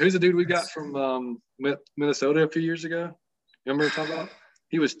I mean, who's the dude we got from Minnesota a few years ago? Remember what I'm talking about?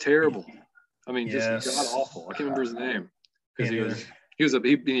 He was terrible. I mean, just god awful. I can't remember his name because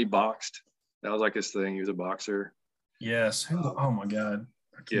he boxed. That was like his thing. He was a boxer. Yes. Oh my God.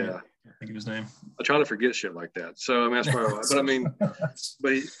 I can't think of his name. I try to forget shit like that. So I mean, that's probably why. But I mean,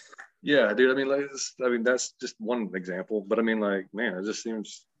 yeah, dude. I mean, that's just one example. But I mean, like, man, it just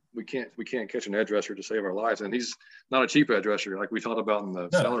seems we can't catch an edge rusher to save our lives, and he's not a cheap edge rusher like we talked about in the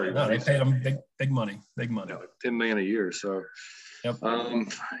salary. No, they paid him big money. Like $10 million a year. So, yep.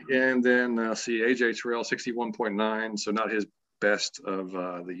 And then AJ Terrell, 61.9. So not his best of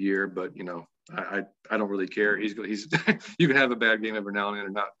the year, but I don't really care. He's you can have a bad game every now and then or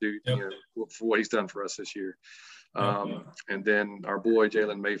not do for what he's done for us this year. And then our boy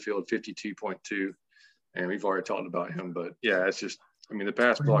Jalen Mayfield, 52.2, and we've already talked about him. But yeah, it's just the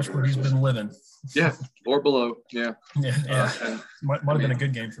pass blocker. Where he's been living. Yeah, or below. Yeah. And might have been a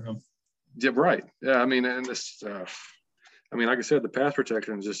good game for him. Yeah, right. Yeah, I mean, and this. Like I said, the pass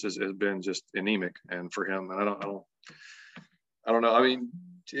protection has been just anemic, and for him, and I don't know. I mean,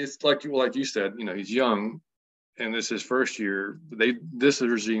 it's like you said, he's young, and this is his first year. This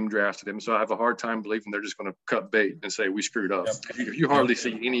regime drafted him, so I have a hard time believing they're just going to cut bait and say we screwed up. Yep. You hardly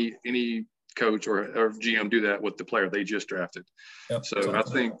see any coach or GM do that with the player they just drafted. Yep. So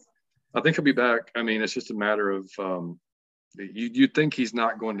exactly. I think he'll be back. I mean, it's just a matter of you'd think he's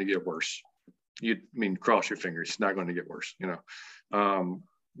not going to get worse. Cross your fingers. He's not going to get worse.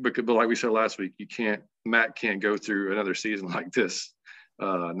 But like we said last week, Matt can't go through another season like this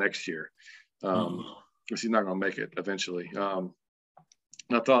next year. Because he's not going to make it eventually. And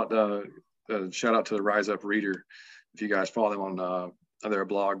I thought, shout out to the Rise Up Reader. If you guys follow them on their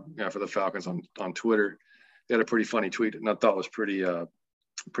blog for the Falcons on Twitter, they had a pretty funny tweet, and I thought was pretty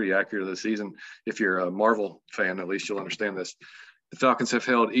accurate of the season. If you're a Marvel fan, at least you'll understand this. The Falcons have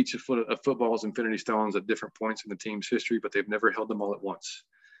held each of football's Infinity Stones at different points in the team's history, but they've never held them all at once.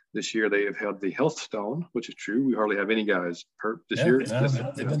 This year they have held the Health Stone, which is true. We hardly have any guys hurt this year,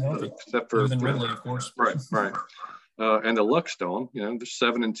 except for Ridley, of course. Right. And the Luck Stone, there's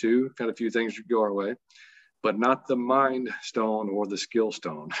 7-2, got a few things that go our way, but not the Mind Stone or the Skill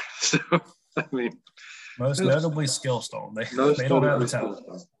Stone. So, I mean, most notably Skill Stone. They don't have the talent.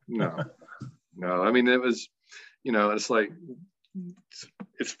 No. I mean, it was, it's like,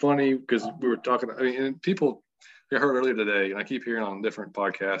 it's funny because we were talking, and people, I heard earlier today, and I keep hearing on different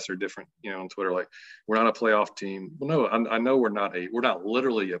podcasts or different, on Twitter, like, we're not a playoff team. Well, no, I know we're not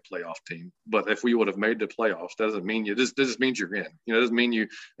literally a playoff team, but if we would have made the playoffs, doesn't mean this just means you're in. It doesn't mean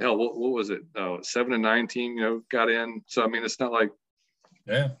what was it? 7-9 team, got in. So, it's not like,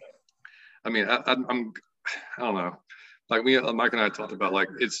 yeah. I don't know. Like Mike and I talked about, like,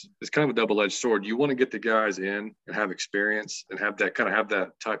 it's kind of a double-edged sword. You want to get the guys in and have experience and have that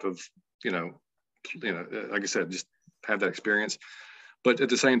type of, like I said, just have that experience. But at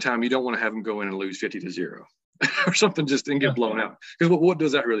the same time, you don't want to have them go in and lose 50-0 or something just and get blown out. Because what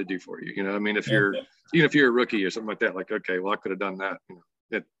does that really do for you? If you're, even if you're a rookie or something like that, like, okay, well, I could have done that.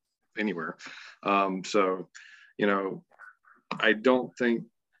 anywhere. So, you know, I don't think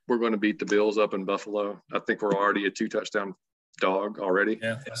we're going to beat the Bills up in Buffalo. I think we're already a 2-touchdown dog already.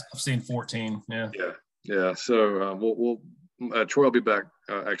 Yeah, I've seen 14. Yeah. So Troy will be back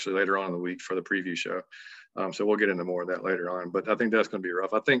actually later on in the week for the preview show. So we'll get into more of that later on. But I think that's going to be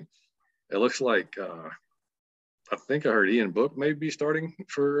rough. I think it looks like I think I heard Ian Book may be starting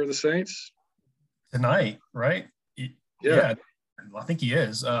for the Saints tonight, right? Yeah. I think he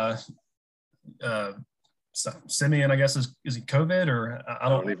is. Simeon, I guess, is he COVID or I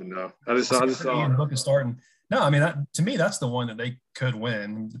don't even know. I just saw Ian Book is starting. No, I mean, to me, that's the one that they could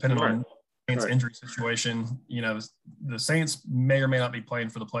win, depending on Saints injury situation. You know, the Saints may or may not be playing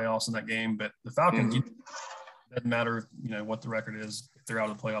for the playoffs in that game, but the Falcons, doesn't matter, you know, what the record is, if they're out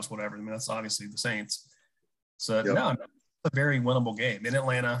of the playoffs, whatever. I mean, that's obviously the Saints. So, no, it's a very winnable game in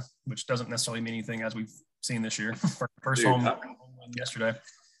Atlanta, which doesn't necessarily mean anything as we've seen this year. First home win yesterday.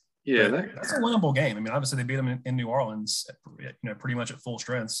 Yeah, that's a winnable game. I mean, obviously they beat them in New Orleans, you know, pretty much at full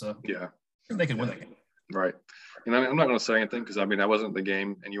strength. So yeah, I think they could win that game. Right. And I'm not going to say anything because I mean I wasn't at the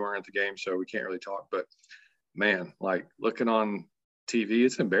game and you weren't at the game, so we can't really talk. But man, like looking on TV,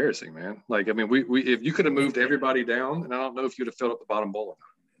 it's embarrassing, man. Like I mean, we if you could have moved everybody down, and I don't know if you'd have filled up the bottom bowl.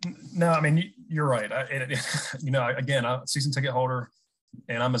 No, I mean you're right. You know, again, I'm a season ticket holder,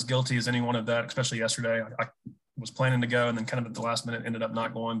 and I'm as guilty as anyone of that. Especially yesterday, I was planning to go, and then kind of at the last minute ended up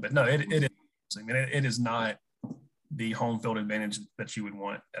not going. But no, it is. I mean, it is not the home field advantage that you would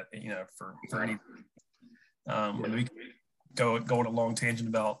want, you know, for any. And we go on a long tangent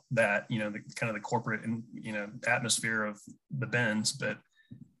about that, you know, the kind of the corporate and, you know, atmosphere of the Benz, but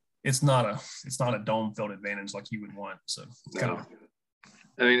it's not a dome field advantage like you would want. So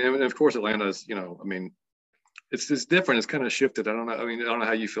I mean, and of course Atlanta's, you know, I mean, it's different. It's kind of shifted. I don't know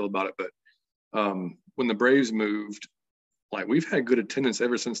how you feel about it, but when the Braves moved, like we've had good attendance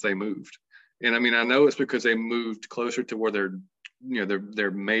ever since they moved. And I mean, I know it's because they moved closer to where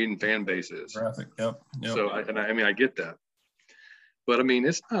their main fan base is. Traffic. Yep. So I mean, I get that, but I mean,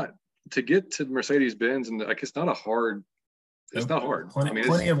 it's not to get to Mercedes-Benz, and like it's not a hard. It's not hard.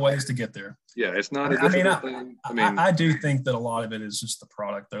 Plenty of ways to get there. Yeah, it's not a difficult thing. I do think that a lot of it is just the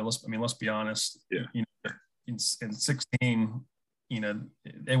product there. Let's be honest. Yeah. You know, in 16, you know,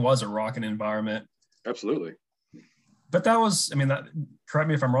 it was a rocking environment. Absolutely. But that was, I mean, correct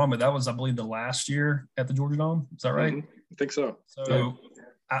me if I'm wrong, but that was, I believe, the last year at the Georgia Dome. Is that right? I think so. So,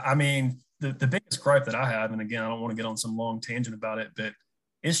 I mean, the biggest gripe that I have, and again, I don't want to get on some long tangent about it, but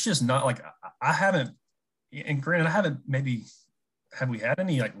it's just not like I haven't, and granted, have we had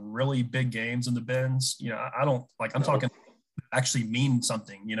any like really big games in the Benz? You know, I don't like, I'm talking actually mean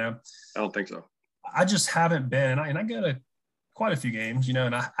something, you know? I don't think so. I just haven't been, and I go to quite a few games, you know,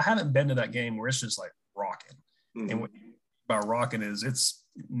 and I haven't been to that game where it's just like rocking. And what about rocking is it's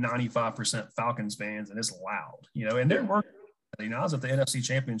 95% Falcons fans and it's loud, you know, and they're working. You know, I was at the NFC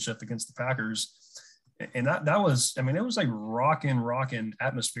Championship against the Packers, and that was, I mean, it was like rocking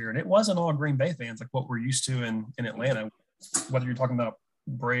atmosphere, and it wasn't all Green Bay fans like what we're used to in Atlanta, whether you're talking about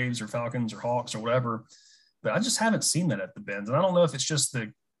Braves or Falcons or Hawks or whatever. But I just haven't seen that at the Benz, and I don't know if it's just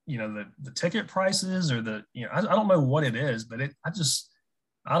the, you know, the ticket prices or the, you know, I don't know what it is, but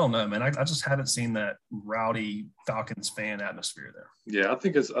I don't know, man. I just haven't seen that rowdy Falcons fan atmosphere there. Yeah, I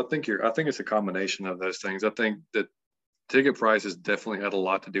think it's a combination of those things. I think that ticket prices definitely had a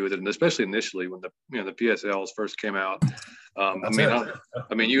lot to do with it, and especially initially when the PSLs first came out. I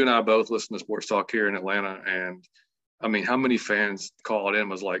mean, you and I both listen to Sports Talk here in Atlanta, and I mean, how many fans called in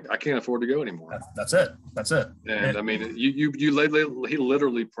was like, I can't afford to go anymore. That's it. And I mean, he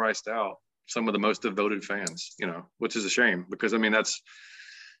literally priced out some of the most devoted fans, you know, which is a shame because I mean that's.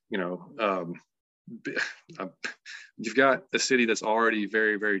 You know, you've got a city that's already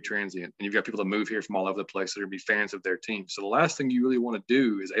very, very transient, and you've got people that move here from all over the place that are going to be fans of their team. So the last thing you really want to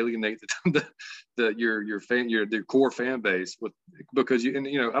do is alienate your core fan base because you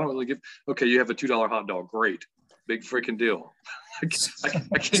know I don't really you have a $2 hot dog, great, big freaking deal.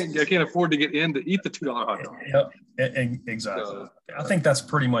 I can't afford to get in to eat the $2 hot dog. Yep, exactly. So, I think that's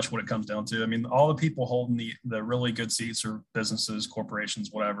pretty much what it comes down to. I mean, all the people holding the really good seats are businesses, corporations,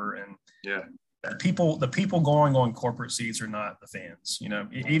 whatever, and the people going on corporate seats are not the fans. You know,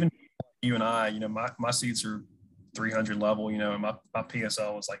 even you and I, you know, my seats are 300 level. You know, and my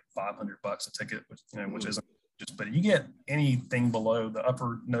PSL was like $500 a ticket, which isn't just. But you get anything below the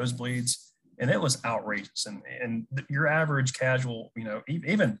upper nosebleeds. And it was outrageous. And your average casual, you know,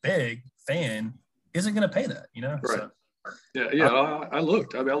 even big fan isn't going to pay that, you know? Right. So, I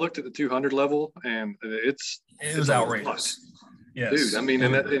looked at the 200 level and it was outrageous. Yes. Dude, I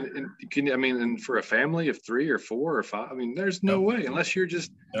mean, and for a family of 3 or 4 or 5, I mean, there's no way unless you're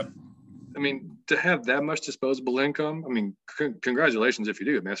just, I mean, to have that much disposable income, I mean, congratulations if you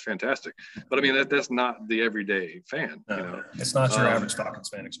do. I mean, that's fantastic. But I mean, that's not the everyday fan. No, you know, it's not your average Falcons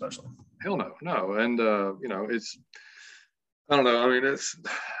fan, especially. Hell no. And you know, it's, I don't know. I mean, it's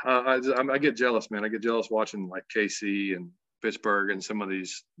I get jealous, man. I get jealous watching like KC and Pittsburgh and some of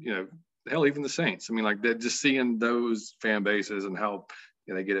these, you know, hell, even the Saints. I mean, like that, just seeing those fan bases and how,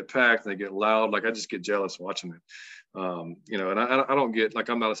 you know, they get it packed and they get loud. Like I just get jealous watching it. You know, and I don't get, like,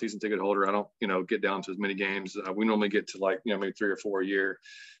 I'm not a season ticket holder. I don't, you know, get down to as many games. We normally get to, like, you know, maybe 3 or 4 a year.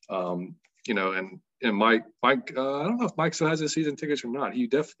 You know, and Mike, I don't know if Mike still has his season tickets or not. He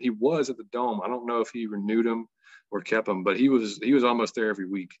was at the Dome. I don't know if he renewed them or kept them, but he was almost there every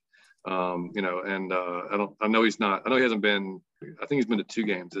week. You know, and I know he's not. I know he hasn't been. I think he's been to 2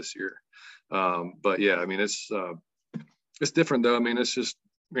 games this year. But yeah, I mean, it's different though. I mean, it's just,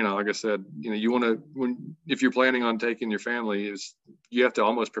 you know, like I said, you know, you want to, if you're planning on taking your family, you have to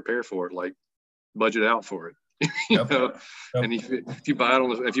almost prepare for it, like budget out for it. you know, and if you buy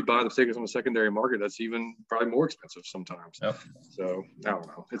the tickets on the secondary market, that's even probably more expensive sometimes. So I don't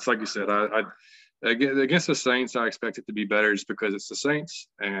know. It's like you said, I against the Saints, I expect it to be better just because it's the Saints,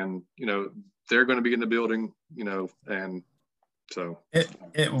 and you know they're going to be in the building, you know, and so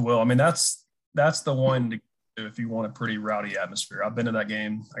it will. I mean, that's the one to do if you want a pretty rowdy atmosphere. I've been to that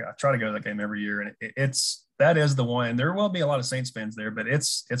game. I try to go to that game every year, and that is the one. There will be a lot of Saints fans there, but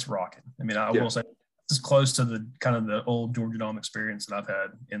it's rocking. I mean, I will say it's close to the kind of the old Georgia Dome experience that I've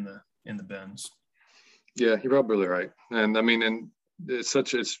had in the Benz. Yeah, you're probably right. And I mean, and it's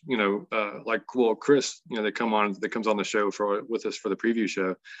you know, like, well, Chris, you know, that comes on the show with us for the preview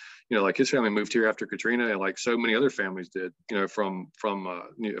show, you know, like his family moved here after Katrina, and like so many other families did, you know, from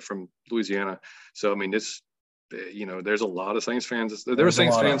Louisiana. So I mean, it's, you know, there's a lot of Saints fans. There were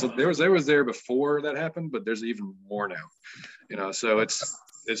Saints fans. There was there before that happened, but there's even more now. You know, so it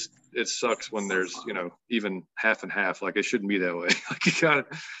sucks when there's, you know, even half and half. Like it shouldn't be that way. Like you got,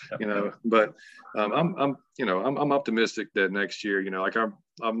 you know. But I'm optimistic that next year, you know, like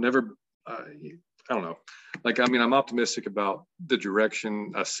I'm never. I don't know. Like, I mean, I'm optimistic about the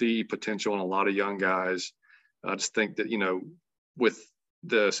direction. I see potential in a lot of young guys. I just think that, you know, with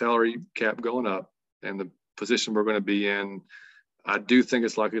the salary cap going up and the position we're going to be in, I do think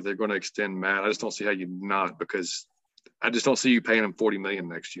it's likely they're going to extend Matt. I just don't see how you not, because I just don't see you paying him $40 million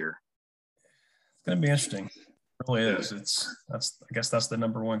next year. It's going to be interesting. It really is. I guess that's the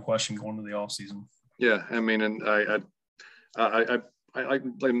number one question going into the offseason. Yeah, I mean, and I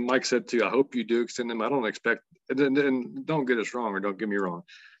like Mike said too, I hope you do extend him. I don't expect, and don't get us wrong, or don't get me wrong.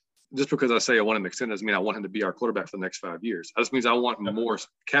 Just because I say I want him extended doesn't mean I want him to be our quarterback for the next 5 years. That just means I want more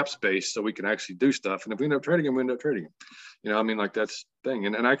cap space so we can actually do stuff. And if we end up trading him, we end up trading him. You know, I mean, like that's the thing.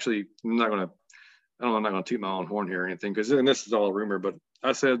 And actually, I'm not going to toot my own horn here or anything, because, and this is all a rumor, but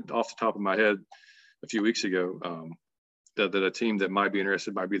I said off the top of my head a few weeks ago that a team that might be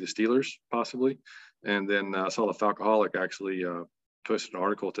interested might be the Steelers, possibly. And then I saw the Falcoholic actually posted an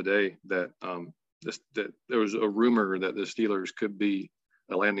article today that that there was a rumor that the Steelers could be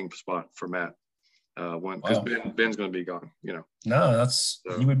a landing spot for Matt because Ben's going to be gone, you know. No,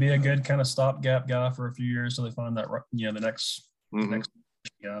 he would be a good kind of stopgap guy for a few years till they find that, you know, the next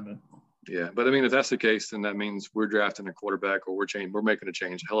guy. But I mean, if that's the case, then that means we're drafting a quarterback, or we're making a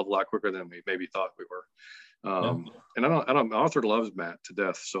change a hell of a lot quicker than we maybe thought we were. And Arthur loves Matt to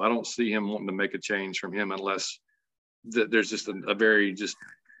death, so I don't see him wanting to make a change from him unless there's just a very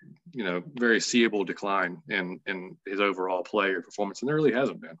you know, very seeable decline in his overall play or performance. And there really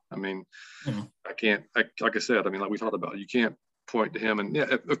hasn't been. I mean, like I said, I mean, like we talked about, you can't point to him. And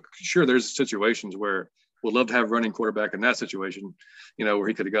sure, there's situations where we'd love to have running quarterback in that situation, you know, where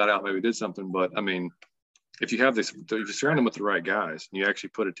he could have got out, maybe did something. But I mean, if you have this, if you surround him with the right guys and you actually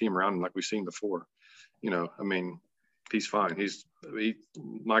put a team around him like we've seen before, you know, I mean, he's fine.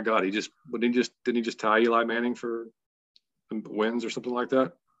 My God, didn't he just tie Eli Manning for wins or something like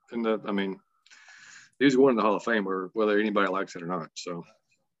that? And I mean, he's going in the Hall of Fame, whether anybody likes it or not. So,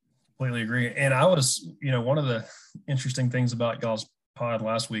 completely agree. And I was, you know, one of the interesting things about y'all's pod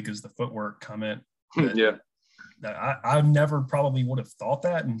last week is the footwork comment. I never probably would have thought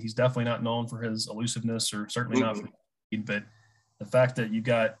that, and he's definitely not known for his elusiveness, or certainly not for speed. But the fact that you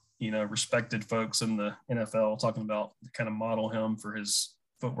got, you know, respected folks in the NFL talking about kind of model him for his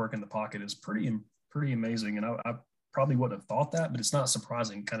footwork in the pocket is pretty amazing. And I probably wouldn't have thought that, but it's not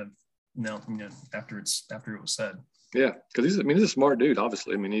surprising kind of now, you know, after it was said. Yeah, because he's a smart dude,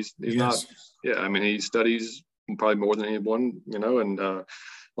 obviously. I mean, he's not. Yeah, I mean, he studies probably more than anyone, you know, and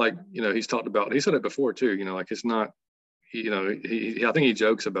like, you know, he said it before too, you know, like I think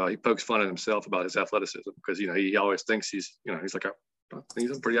he pokes fun at himself about his athleticism because, he always thinks he's like,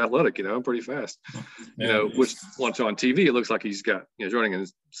 he's pretty athletic, I'm pretty fast, which once on TV, it looks like he's got, running in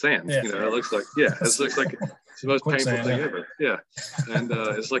sands, it looks like, it looks like it's the most painful thing ever. Yeah. And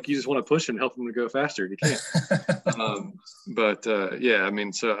it's like, you just want to push him, help him to go faster. And you can't. But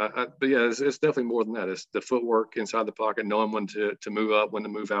it's definitely more than that. It's the footwork inside the pocket, knowing when to move up, when to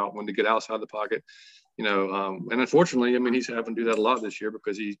move out, when to get outside the pocket. And unfortunately, he's having to do that a lot this year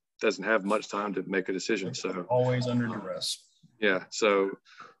because he doesn't have much time to make a decision. So always under duress. Yeah. So,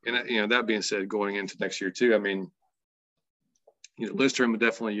 and that being said, going into next year too, Lindstrom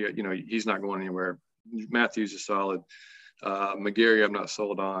definitely, he's not going anywhere. Matthews is solid. McGarry, I'm not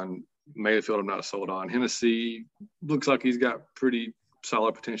sold on. Mayfield, I'm not sold on. Hennessy looks like he's got pretty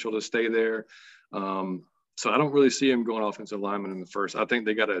solid potential to stay there. So I don't really see him going offensive lineman in the first. I think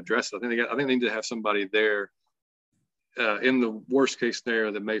they got to address it. I think they need to have somebody there. In the worst case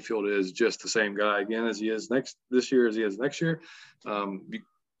scenario, that Mayfield is just the same guy again as he is this year as he is next year.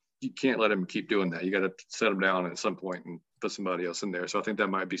 You can't let him keep doing that. You got to set him down at some point and put somebody else in there. So I think that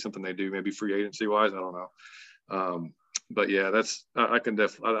might be something they do, maybe free agency wise. I don't know. But yeah, that's I can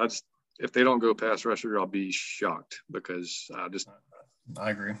definitely. If they don't go pass rusher, I'll be shocked because I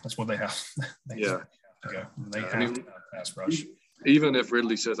agree. That's what they have. They have to pass rush. Even if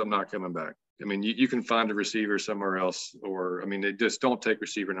Ridley says I'm not coming back, you can find a receiver somewhere else, or they just don't take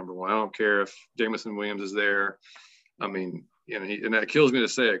receiver number one. I don't care if Jameson Williams is there. And that kills me to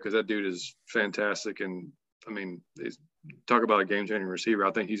say it because that dude is fantastic. And talk about a game-changing receiver.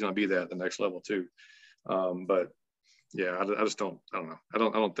 I think he's going to be that at the next level too. But yeah, I just don't. I don't know. I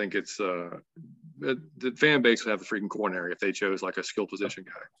don't think it's the fan base would have a freaking coronary if they chose like a skill position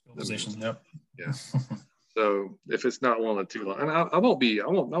guy. Skill position. Yep. Yeah. So if it's not one of the two, and I won't be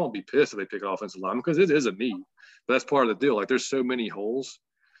pissed if they pick offensive lineman because it is a need. But that's part of the deal. Like there's so many holes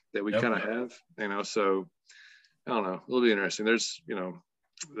that we kind of have, So I don't know. It'll be interesting. There's,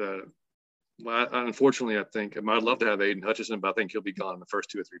 unfortunately, I think I'd love to have Aiden Hutchinson, but I think he'll be gone in the first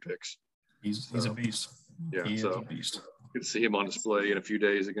 2 or 3 picks. He's a beast. Yeah, he is a beast. Good to see him on display in a few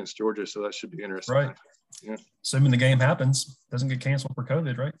days against Georgia, so that should be interesting. Right. Yeah. Assuming the game happens, doesn't get canceled for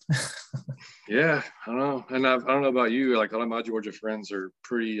COVID, right? Yeah, I don't know. And I don't know about you. Like, a lot of my Georgia friends are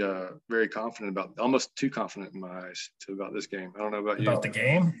pretty, very confident almost too confident in my eyes about this game. I don't know about you. About the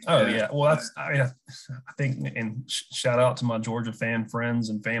game? Oh, yeah. Well, I think, and shout out to my Georgia fan friends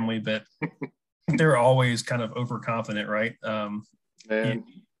and family, but they're always kind of overconfident, right? Man.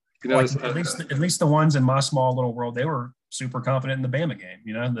 At least the ones in my small little world, they were super confident in the Bama game.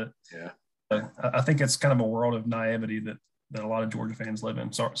 I think it's kind of a world of naivety that a lot of Georgia fans live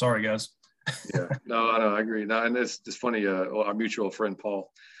in. Sorry, guys. Yeah, no, I agree. No, and it's just funny. Our mutual friend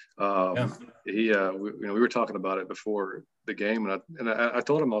Paul, we were talking about it before the game, and I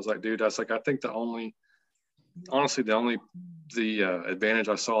told him, I was like, dude, I think the only advantage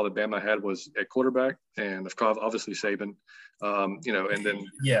I saw that Bama had was at quarterback, and of course, obviously Saban, and then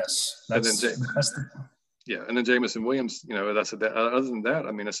yes, and then Jameson Williams, I said that. Other than that,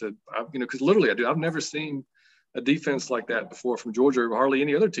 I said, because literally, I've never seen a defense like that before from Georgia or hardly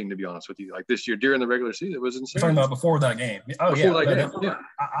any other team, to be honest with you. Like this year during the regular season, it was insane. You're talking about before that game. Oh, before I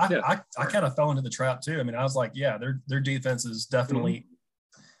kind of fell into the trap too. I was like, yeah, their defense is definitely,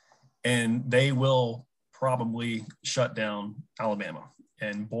 and they will probably shut down Alabama.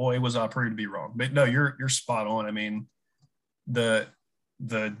 And boy, was I proved to be wrong. But no, you're spot on.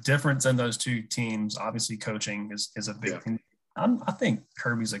 The difference in those two teams, obviously coaching is a big thing. I think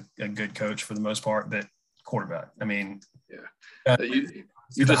Kirby's a good coach for the most part, but quarterback. You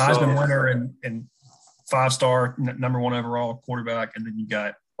the Heisman winner and 5-star number 1 overall quarterback, and then you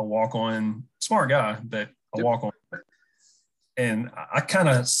got a walk-on smart guy, but a walk-on. And I kind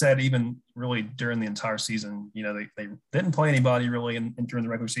of said even really during the entire season, they didn't play anybody really during the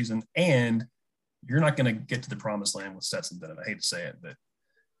regular season, and you're not going to get to the promised land with Stetson Bennett. I hate to say it, but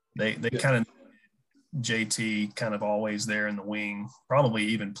they kind of JT kind of always there in the wing, probably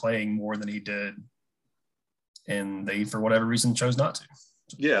even playing more than he did. And they, for whatever reason, chose not to.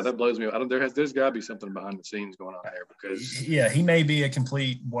 Yeah, that blows me. There's got to be something behind the scenes going on there because he may be a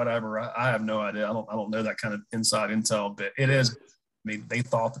complete whatever. I have no idea. I don't know that kind of inside intel, but it is. They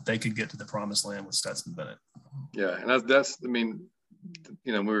thought that they could get to the promised land with Stetson Bennett. Yeah, and that's. I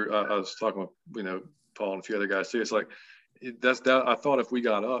was talking with Paul and a few other guys too. It's like I thought if we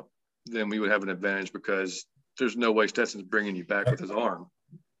got up, then we would have an advantage because there's no way Stetson's bringing you back with his arm.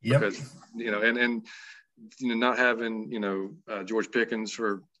 Yep. Because and not having George Pickens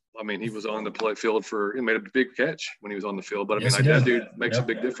for I mean, he was on the play field he made a big catch when he was on the field. But I Yes, mean, that dude makes a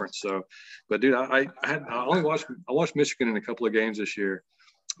big difference. So, but dude, I watched Michigan in a couple of games this year.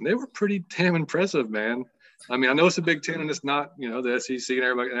 And they were pretty damn impressive, man. I mean, I know it's a Big Ten and it's not, the SEC and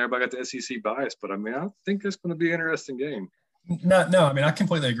everybody got the SEC bias, but I mean, I think it's going to be an interesting game. No, I mean, I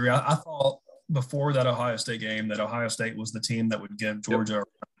completely agree. I thought before that Ohio State game that Ohio State was the team that would give Georgia.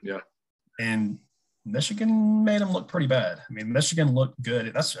 Yep. Yeah. And Michigan made them look pretty bad. I mean, Michigan looked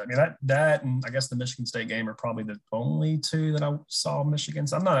good. That and I guess the Michigan State game are probably the only two that I saw Michigan.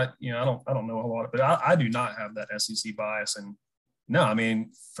 So I'm not, I don't know a lot, but I do not have that SEC bias. And no, I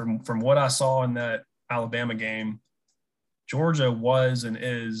mean, from what I saw in that Alabama game, Georgia was and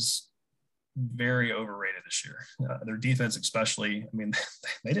is very overrated this year. Their defense, especially. I mean,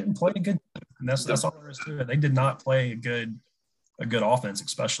 they didn't play good. And that's all there is to it. They did not play a good offense,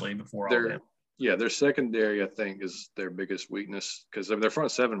 especially before Alabama. Yeah, their secondary, I think, is their biggest weakness because their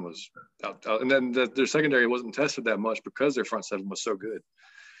front seven was out, and then their secondary wasn't tested that much because their front seven was so good.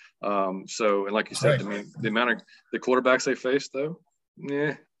 So, and like you said, I mean, the amount of the quarterbacks they faced, though,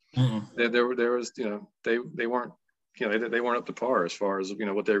 there was, they weren't, they weren't up to par as far as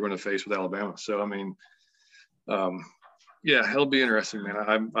what they were going to face with Alabama. So, I mean, yeah, it'll be interesting, man.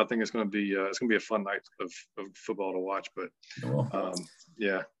 I think it's going to be a fun night of football to watch. But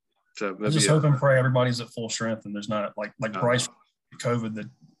yeah. So I just hope and pray everybody's at full strength and there's not like Bryce COVID the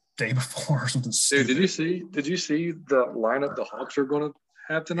day before or something stupid. Dude, did you see the lineup the Hawks are going to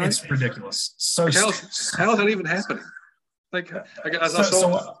have tonight? It's ridiculous. So how is that even happening? Like,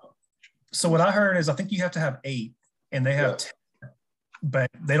 so what I heard is I think you have to have 8 and they have 10, but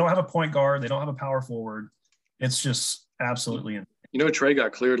they don't have a point guard. They don't have a power forward. It's just absolutely insane. Trey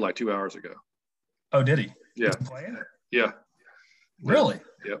got cleared like 2 hours ago. Oh, did he? Yeah. Yeah. Really?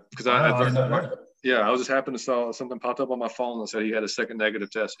 Yeah. Because I was just happened to saw something popped up on my phone that said he had a second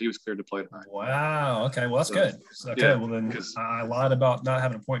negative test. He was cleared to play tonight. Wow. Okay. Well, that's good. Okay. Well, then I lied about not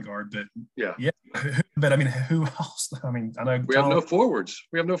having a point guard, but yeah. But I mean, who else? I mean, I know we have no forwards.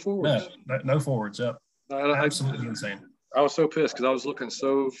 No forwards. Yep. Absolutely insane. I was so pissed because I was looking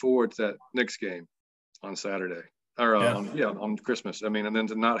so forward to that Knicks game on Saturday. Or on Christmas. I mean, and then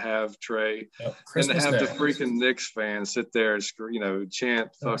to not have Trey and to have the freaking Knicks fans sit there and chant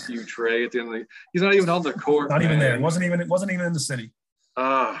 "fuck you, Trey" at the end of he's not even on the court. Not even there. It wasn't even in the city.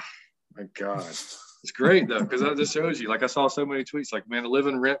 Ah, my God. It's great though, because that just shows you. Like I saw so many tweets, like, man,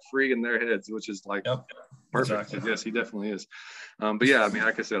 living rent free in their heads, which is like perfect. Exactly. Yes, he definitely is. But yeah, I mean,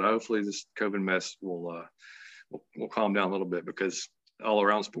 like I said, hopefully this COVID mess will calm down a little bit because all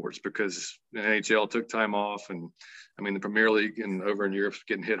around sports, because the NHL took time off, and I mean the Premier League and over in Europe's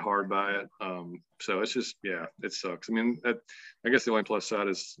getting hit hard by it. So it's just it sucks. I mean, I guess the only plus side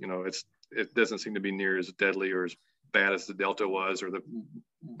is it doesn't seem to be near as deadly or as bad as the Delta was or the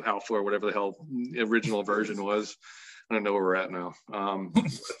Alpha or whatever the hell the original version was. I don't know where we're at now. But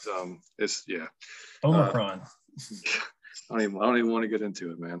it's Omicron. I don't even want to get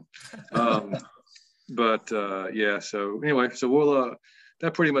into it, man. But so anyway, so we'll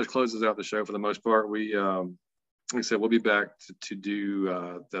that pretty much closes out the show for the most part. We like I said, we'll be back to do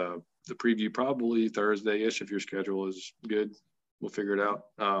the preview probably Thursday-ish if your schedule is good. We'll figure it out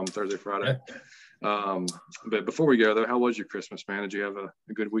Thursday, Friday. But before we go though, how was your Christmas, man? Did you have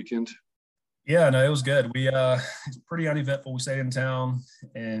a good weekend? Yeah, no, it was good. We it's pretty uneventful. We stayed in town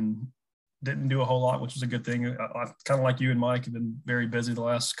and didn't do a whole lot, which was a good thing. I kind of like you and Mike have been very busy the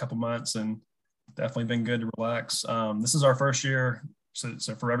last couple months and definitely been good to relax. This is our first year.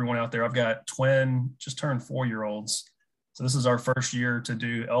 So for everyone out there, I've got just turned 4-year-olds. So this is our first year to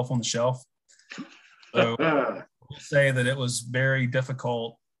do Elf on the Shelf. So I'll say that it was very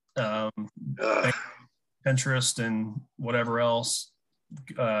difficult. Pinterest and whatever else,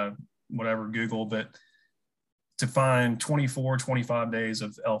 Google, but to find 25 days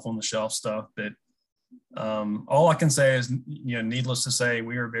of Elf on the Shelf stuff that all I can say is, needless to say,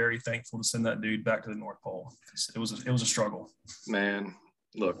 we are very thankful to send that dude back to the North Pole. It was a struggle. Man,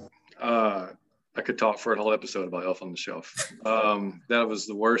 look, I could talk for a whole episode about Elf on the Shelf. That was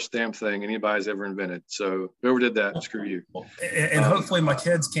the worst damn thing anybody's ever invented. So whoever did that, screw you. And hopefully my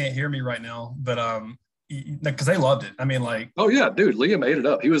kids can't hear me right now, but because they loved it. I mean, like, oh yeah, dude, Liam ate it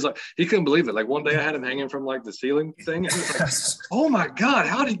up. He was like, he couldn't believe it. Like one day I had him hanging from like the ceiling thing. And he was like, oh my God,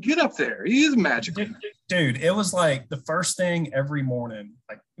 how did he get up there? He is magical. Dude, it was like the first thing every morning.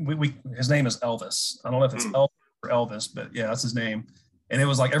 Like his name is Elvis. I don't know if it's Elvis or Elvis, but yeah, that's his name. And it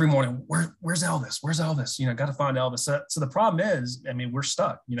was like every morning, where's Elvis? Where's Elvis? Got to find Elvis. So the problem is, I mean, we're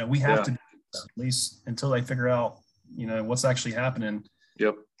stuck. We have to do this, at least until they figure out, what's actually happening.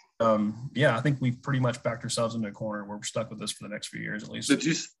 Yep. yeah, I think we've pretty much backed ourselves into a corner where we're stuck with this for the next few years at least.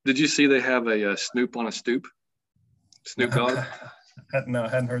 Did you see they have a Snoop on a stoop? Snoop Dogg? No, I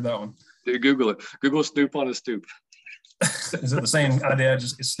hadn't heard that one. Dude, Google it. Google Snoop on a stoop. Is it the same idea?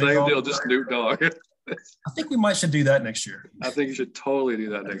 Just same deal, just Snoop Dogg. I think we should do that next year. I think you should totally do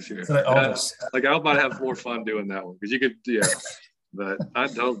that next year. Like I might have more fun doing that one because you could, yeah. But I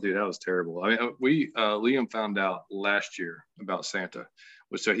don't, dude, that was terrible. I mean, Liam found out last year about Santa,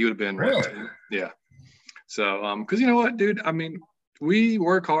 so he would have been really, yeah. So, because you know what, dude, I mean, we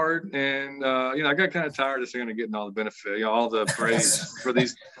work hard, and I got kind of tired of getting all the benefit, all the praise for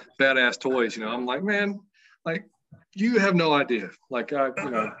these badass toys. I'm like, man, like you have no idea, like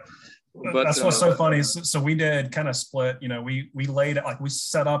But that's what's so funny. So we did kind of split. We laid it, like we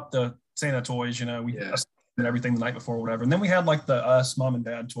set up the Santa toys. We did everything the night before, or whatever, and then we had like the us mom and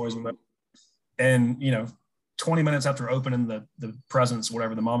dad toys, whatever. And 20 minutes after opening the presents,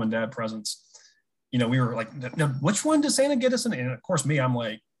 whatever, the mom and dad presents, we were like, no, which one does Santa get us? And of course, I'm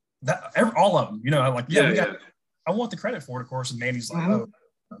like, that all of them. I'm like, I want the credit for it, of course. And Mandy's like, oh,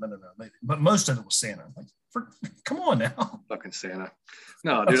 no, maybe. But most of it was Santa. I'm like, come on now. Fucking Santa.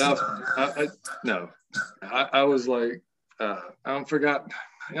 No, dude, I was like, I forgot.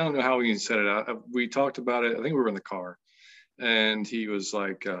 I don't know how we said it. We talked about it. I think we were in the car, and he was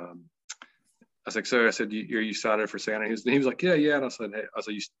like, I was like, sir, I said, are you excited for Santa? He was like, yeah. And I said, hey,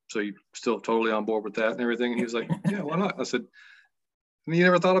 so you still totally on board with that and everything? And he was like, yeah, why not? I said, you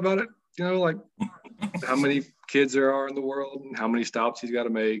never thought about it? Like how many kids there are in the world and how many stops he's got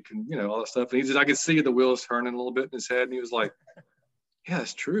to make and, all that stuff. And I could see the wheels turning a little bit in his head. And he was like, yeah,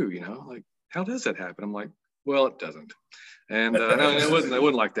 that's true. Like, how does that happen? I'm like, well, it doesn't. And no, it wasn't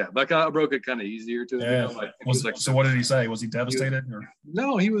like that. Like I broke it kind of easier to him. Yeah. So what did he say? Was he devastated?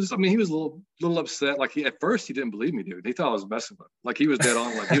 No, he was. I mean, he was a little upset. Like at first he didn't believe me, dude. He thought I was messing with him. Like he was dead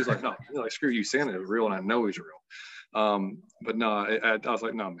on. Like he was like, no, like screw you, Santa is real, and I know he's real. But no, I was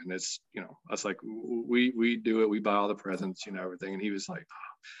like, no, man, it's I was like, we do it. We buy all the presents, everything. And he was like,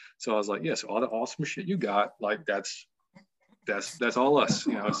 oh. So I was like, yes, all the awesome shit you got, like that's all us,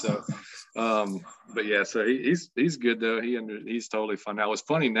 so but yeah, so he's good though. He's totally fine. Now what's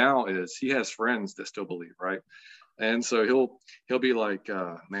funny now is he has friends that still believe, right? And so he'll be like,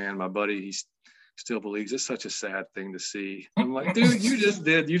 man, my buddy, he still believes. It's such a sad thing to see. I'm like, dude, you just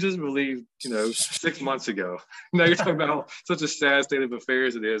believed 6 months ago. Now you're talking about such a sad state of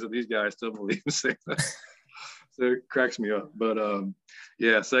affairs it is that these guys still believe in Santa. So it cracks me up. But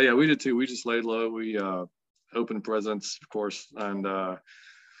we did too. We just laid low. We opened presents, of course, and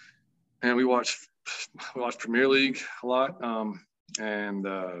we watched Premier League a lot, and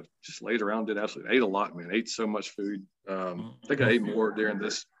just laid around, ate a lot, man. Ate so much food. I think I ate more during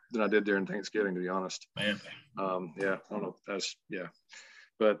this than I did during Thanksgiving, to be honest. Man. I don't know.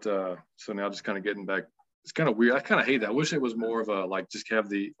 But so now just kind of getting back. It's kind of weird. I kind of hate that. I wish it was more of a just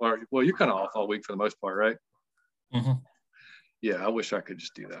have you're kind of off all week for the most part, right? Mm-hmm. Yeah, I wish I could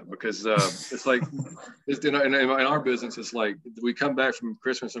just do that because it's like in our business, it's like we come back from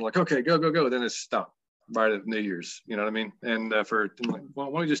Christmas and like, okay, go. Then it's stop right at New Year's. You know what I mean? And why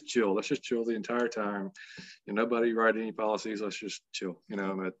don't we just chill? Let's just chill the entire time. Nobody write any policies. Let's just chill.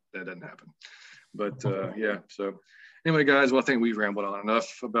 That doesn't happen. But So anyway, guys, well, I think we've rambled on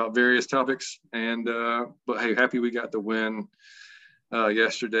enough about various topics. And but hey, happy we got the win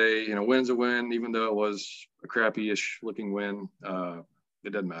yesterday. Win's a win, even though it was a crappy-ish looking win.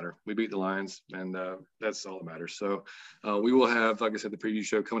 It doesn't matter. We beat the Lions, and that's all that matters. So we will have, like I said, the preview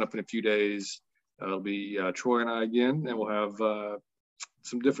show coming up in a few days. It'll be Troy and I again, and we'll have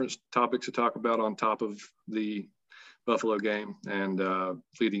some different topics to talk about on top of the Buffalo game and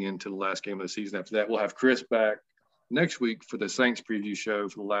leading into the last game of the season. After that, we'll have Chris back next week for the Saints preview show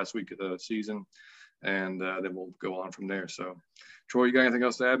for the last week of the season, and then we'll go on from there. So, Troy, you got anything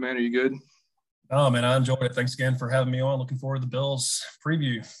else to add, man? Are you good? Oh, man, I enjoyed it. Thanks again for having me on. Looking forward to the Bills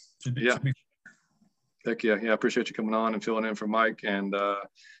preview. Should be. Heck yeah. I appreciate you coming on and filling in for Mike, and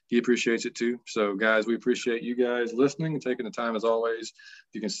he appreciates it too. So, guys, we appreciate you guys listening and taking the time as always.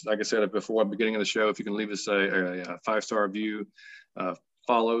 You can, like I said before, at the beginning of the show, if you can leave us a 5-star review,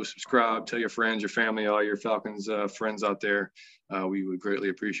 follow, subscribe, tell your friends, your family, all your Falcons friends out there. We would greatly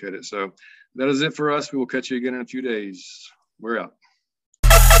appreciate it. So that is it for us. We will catch you again in a few days. We're out.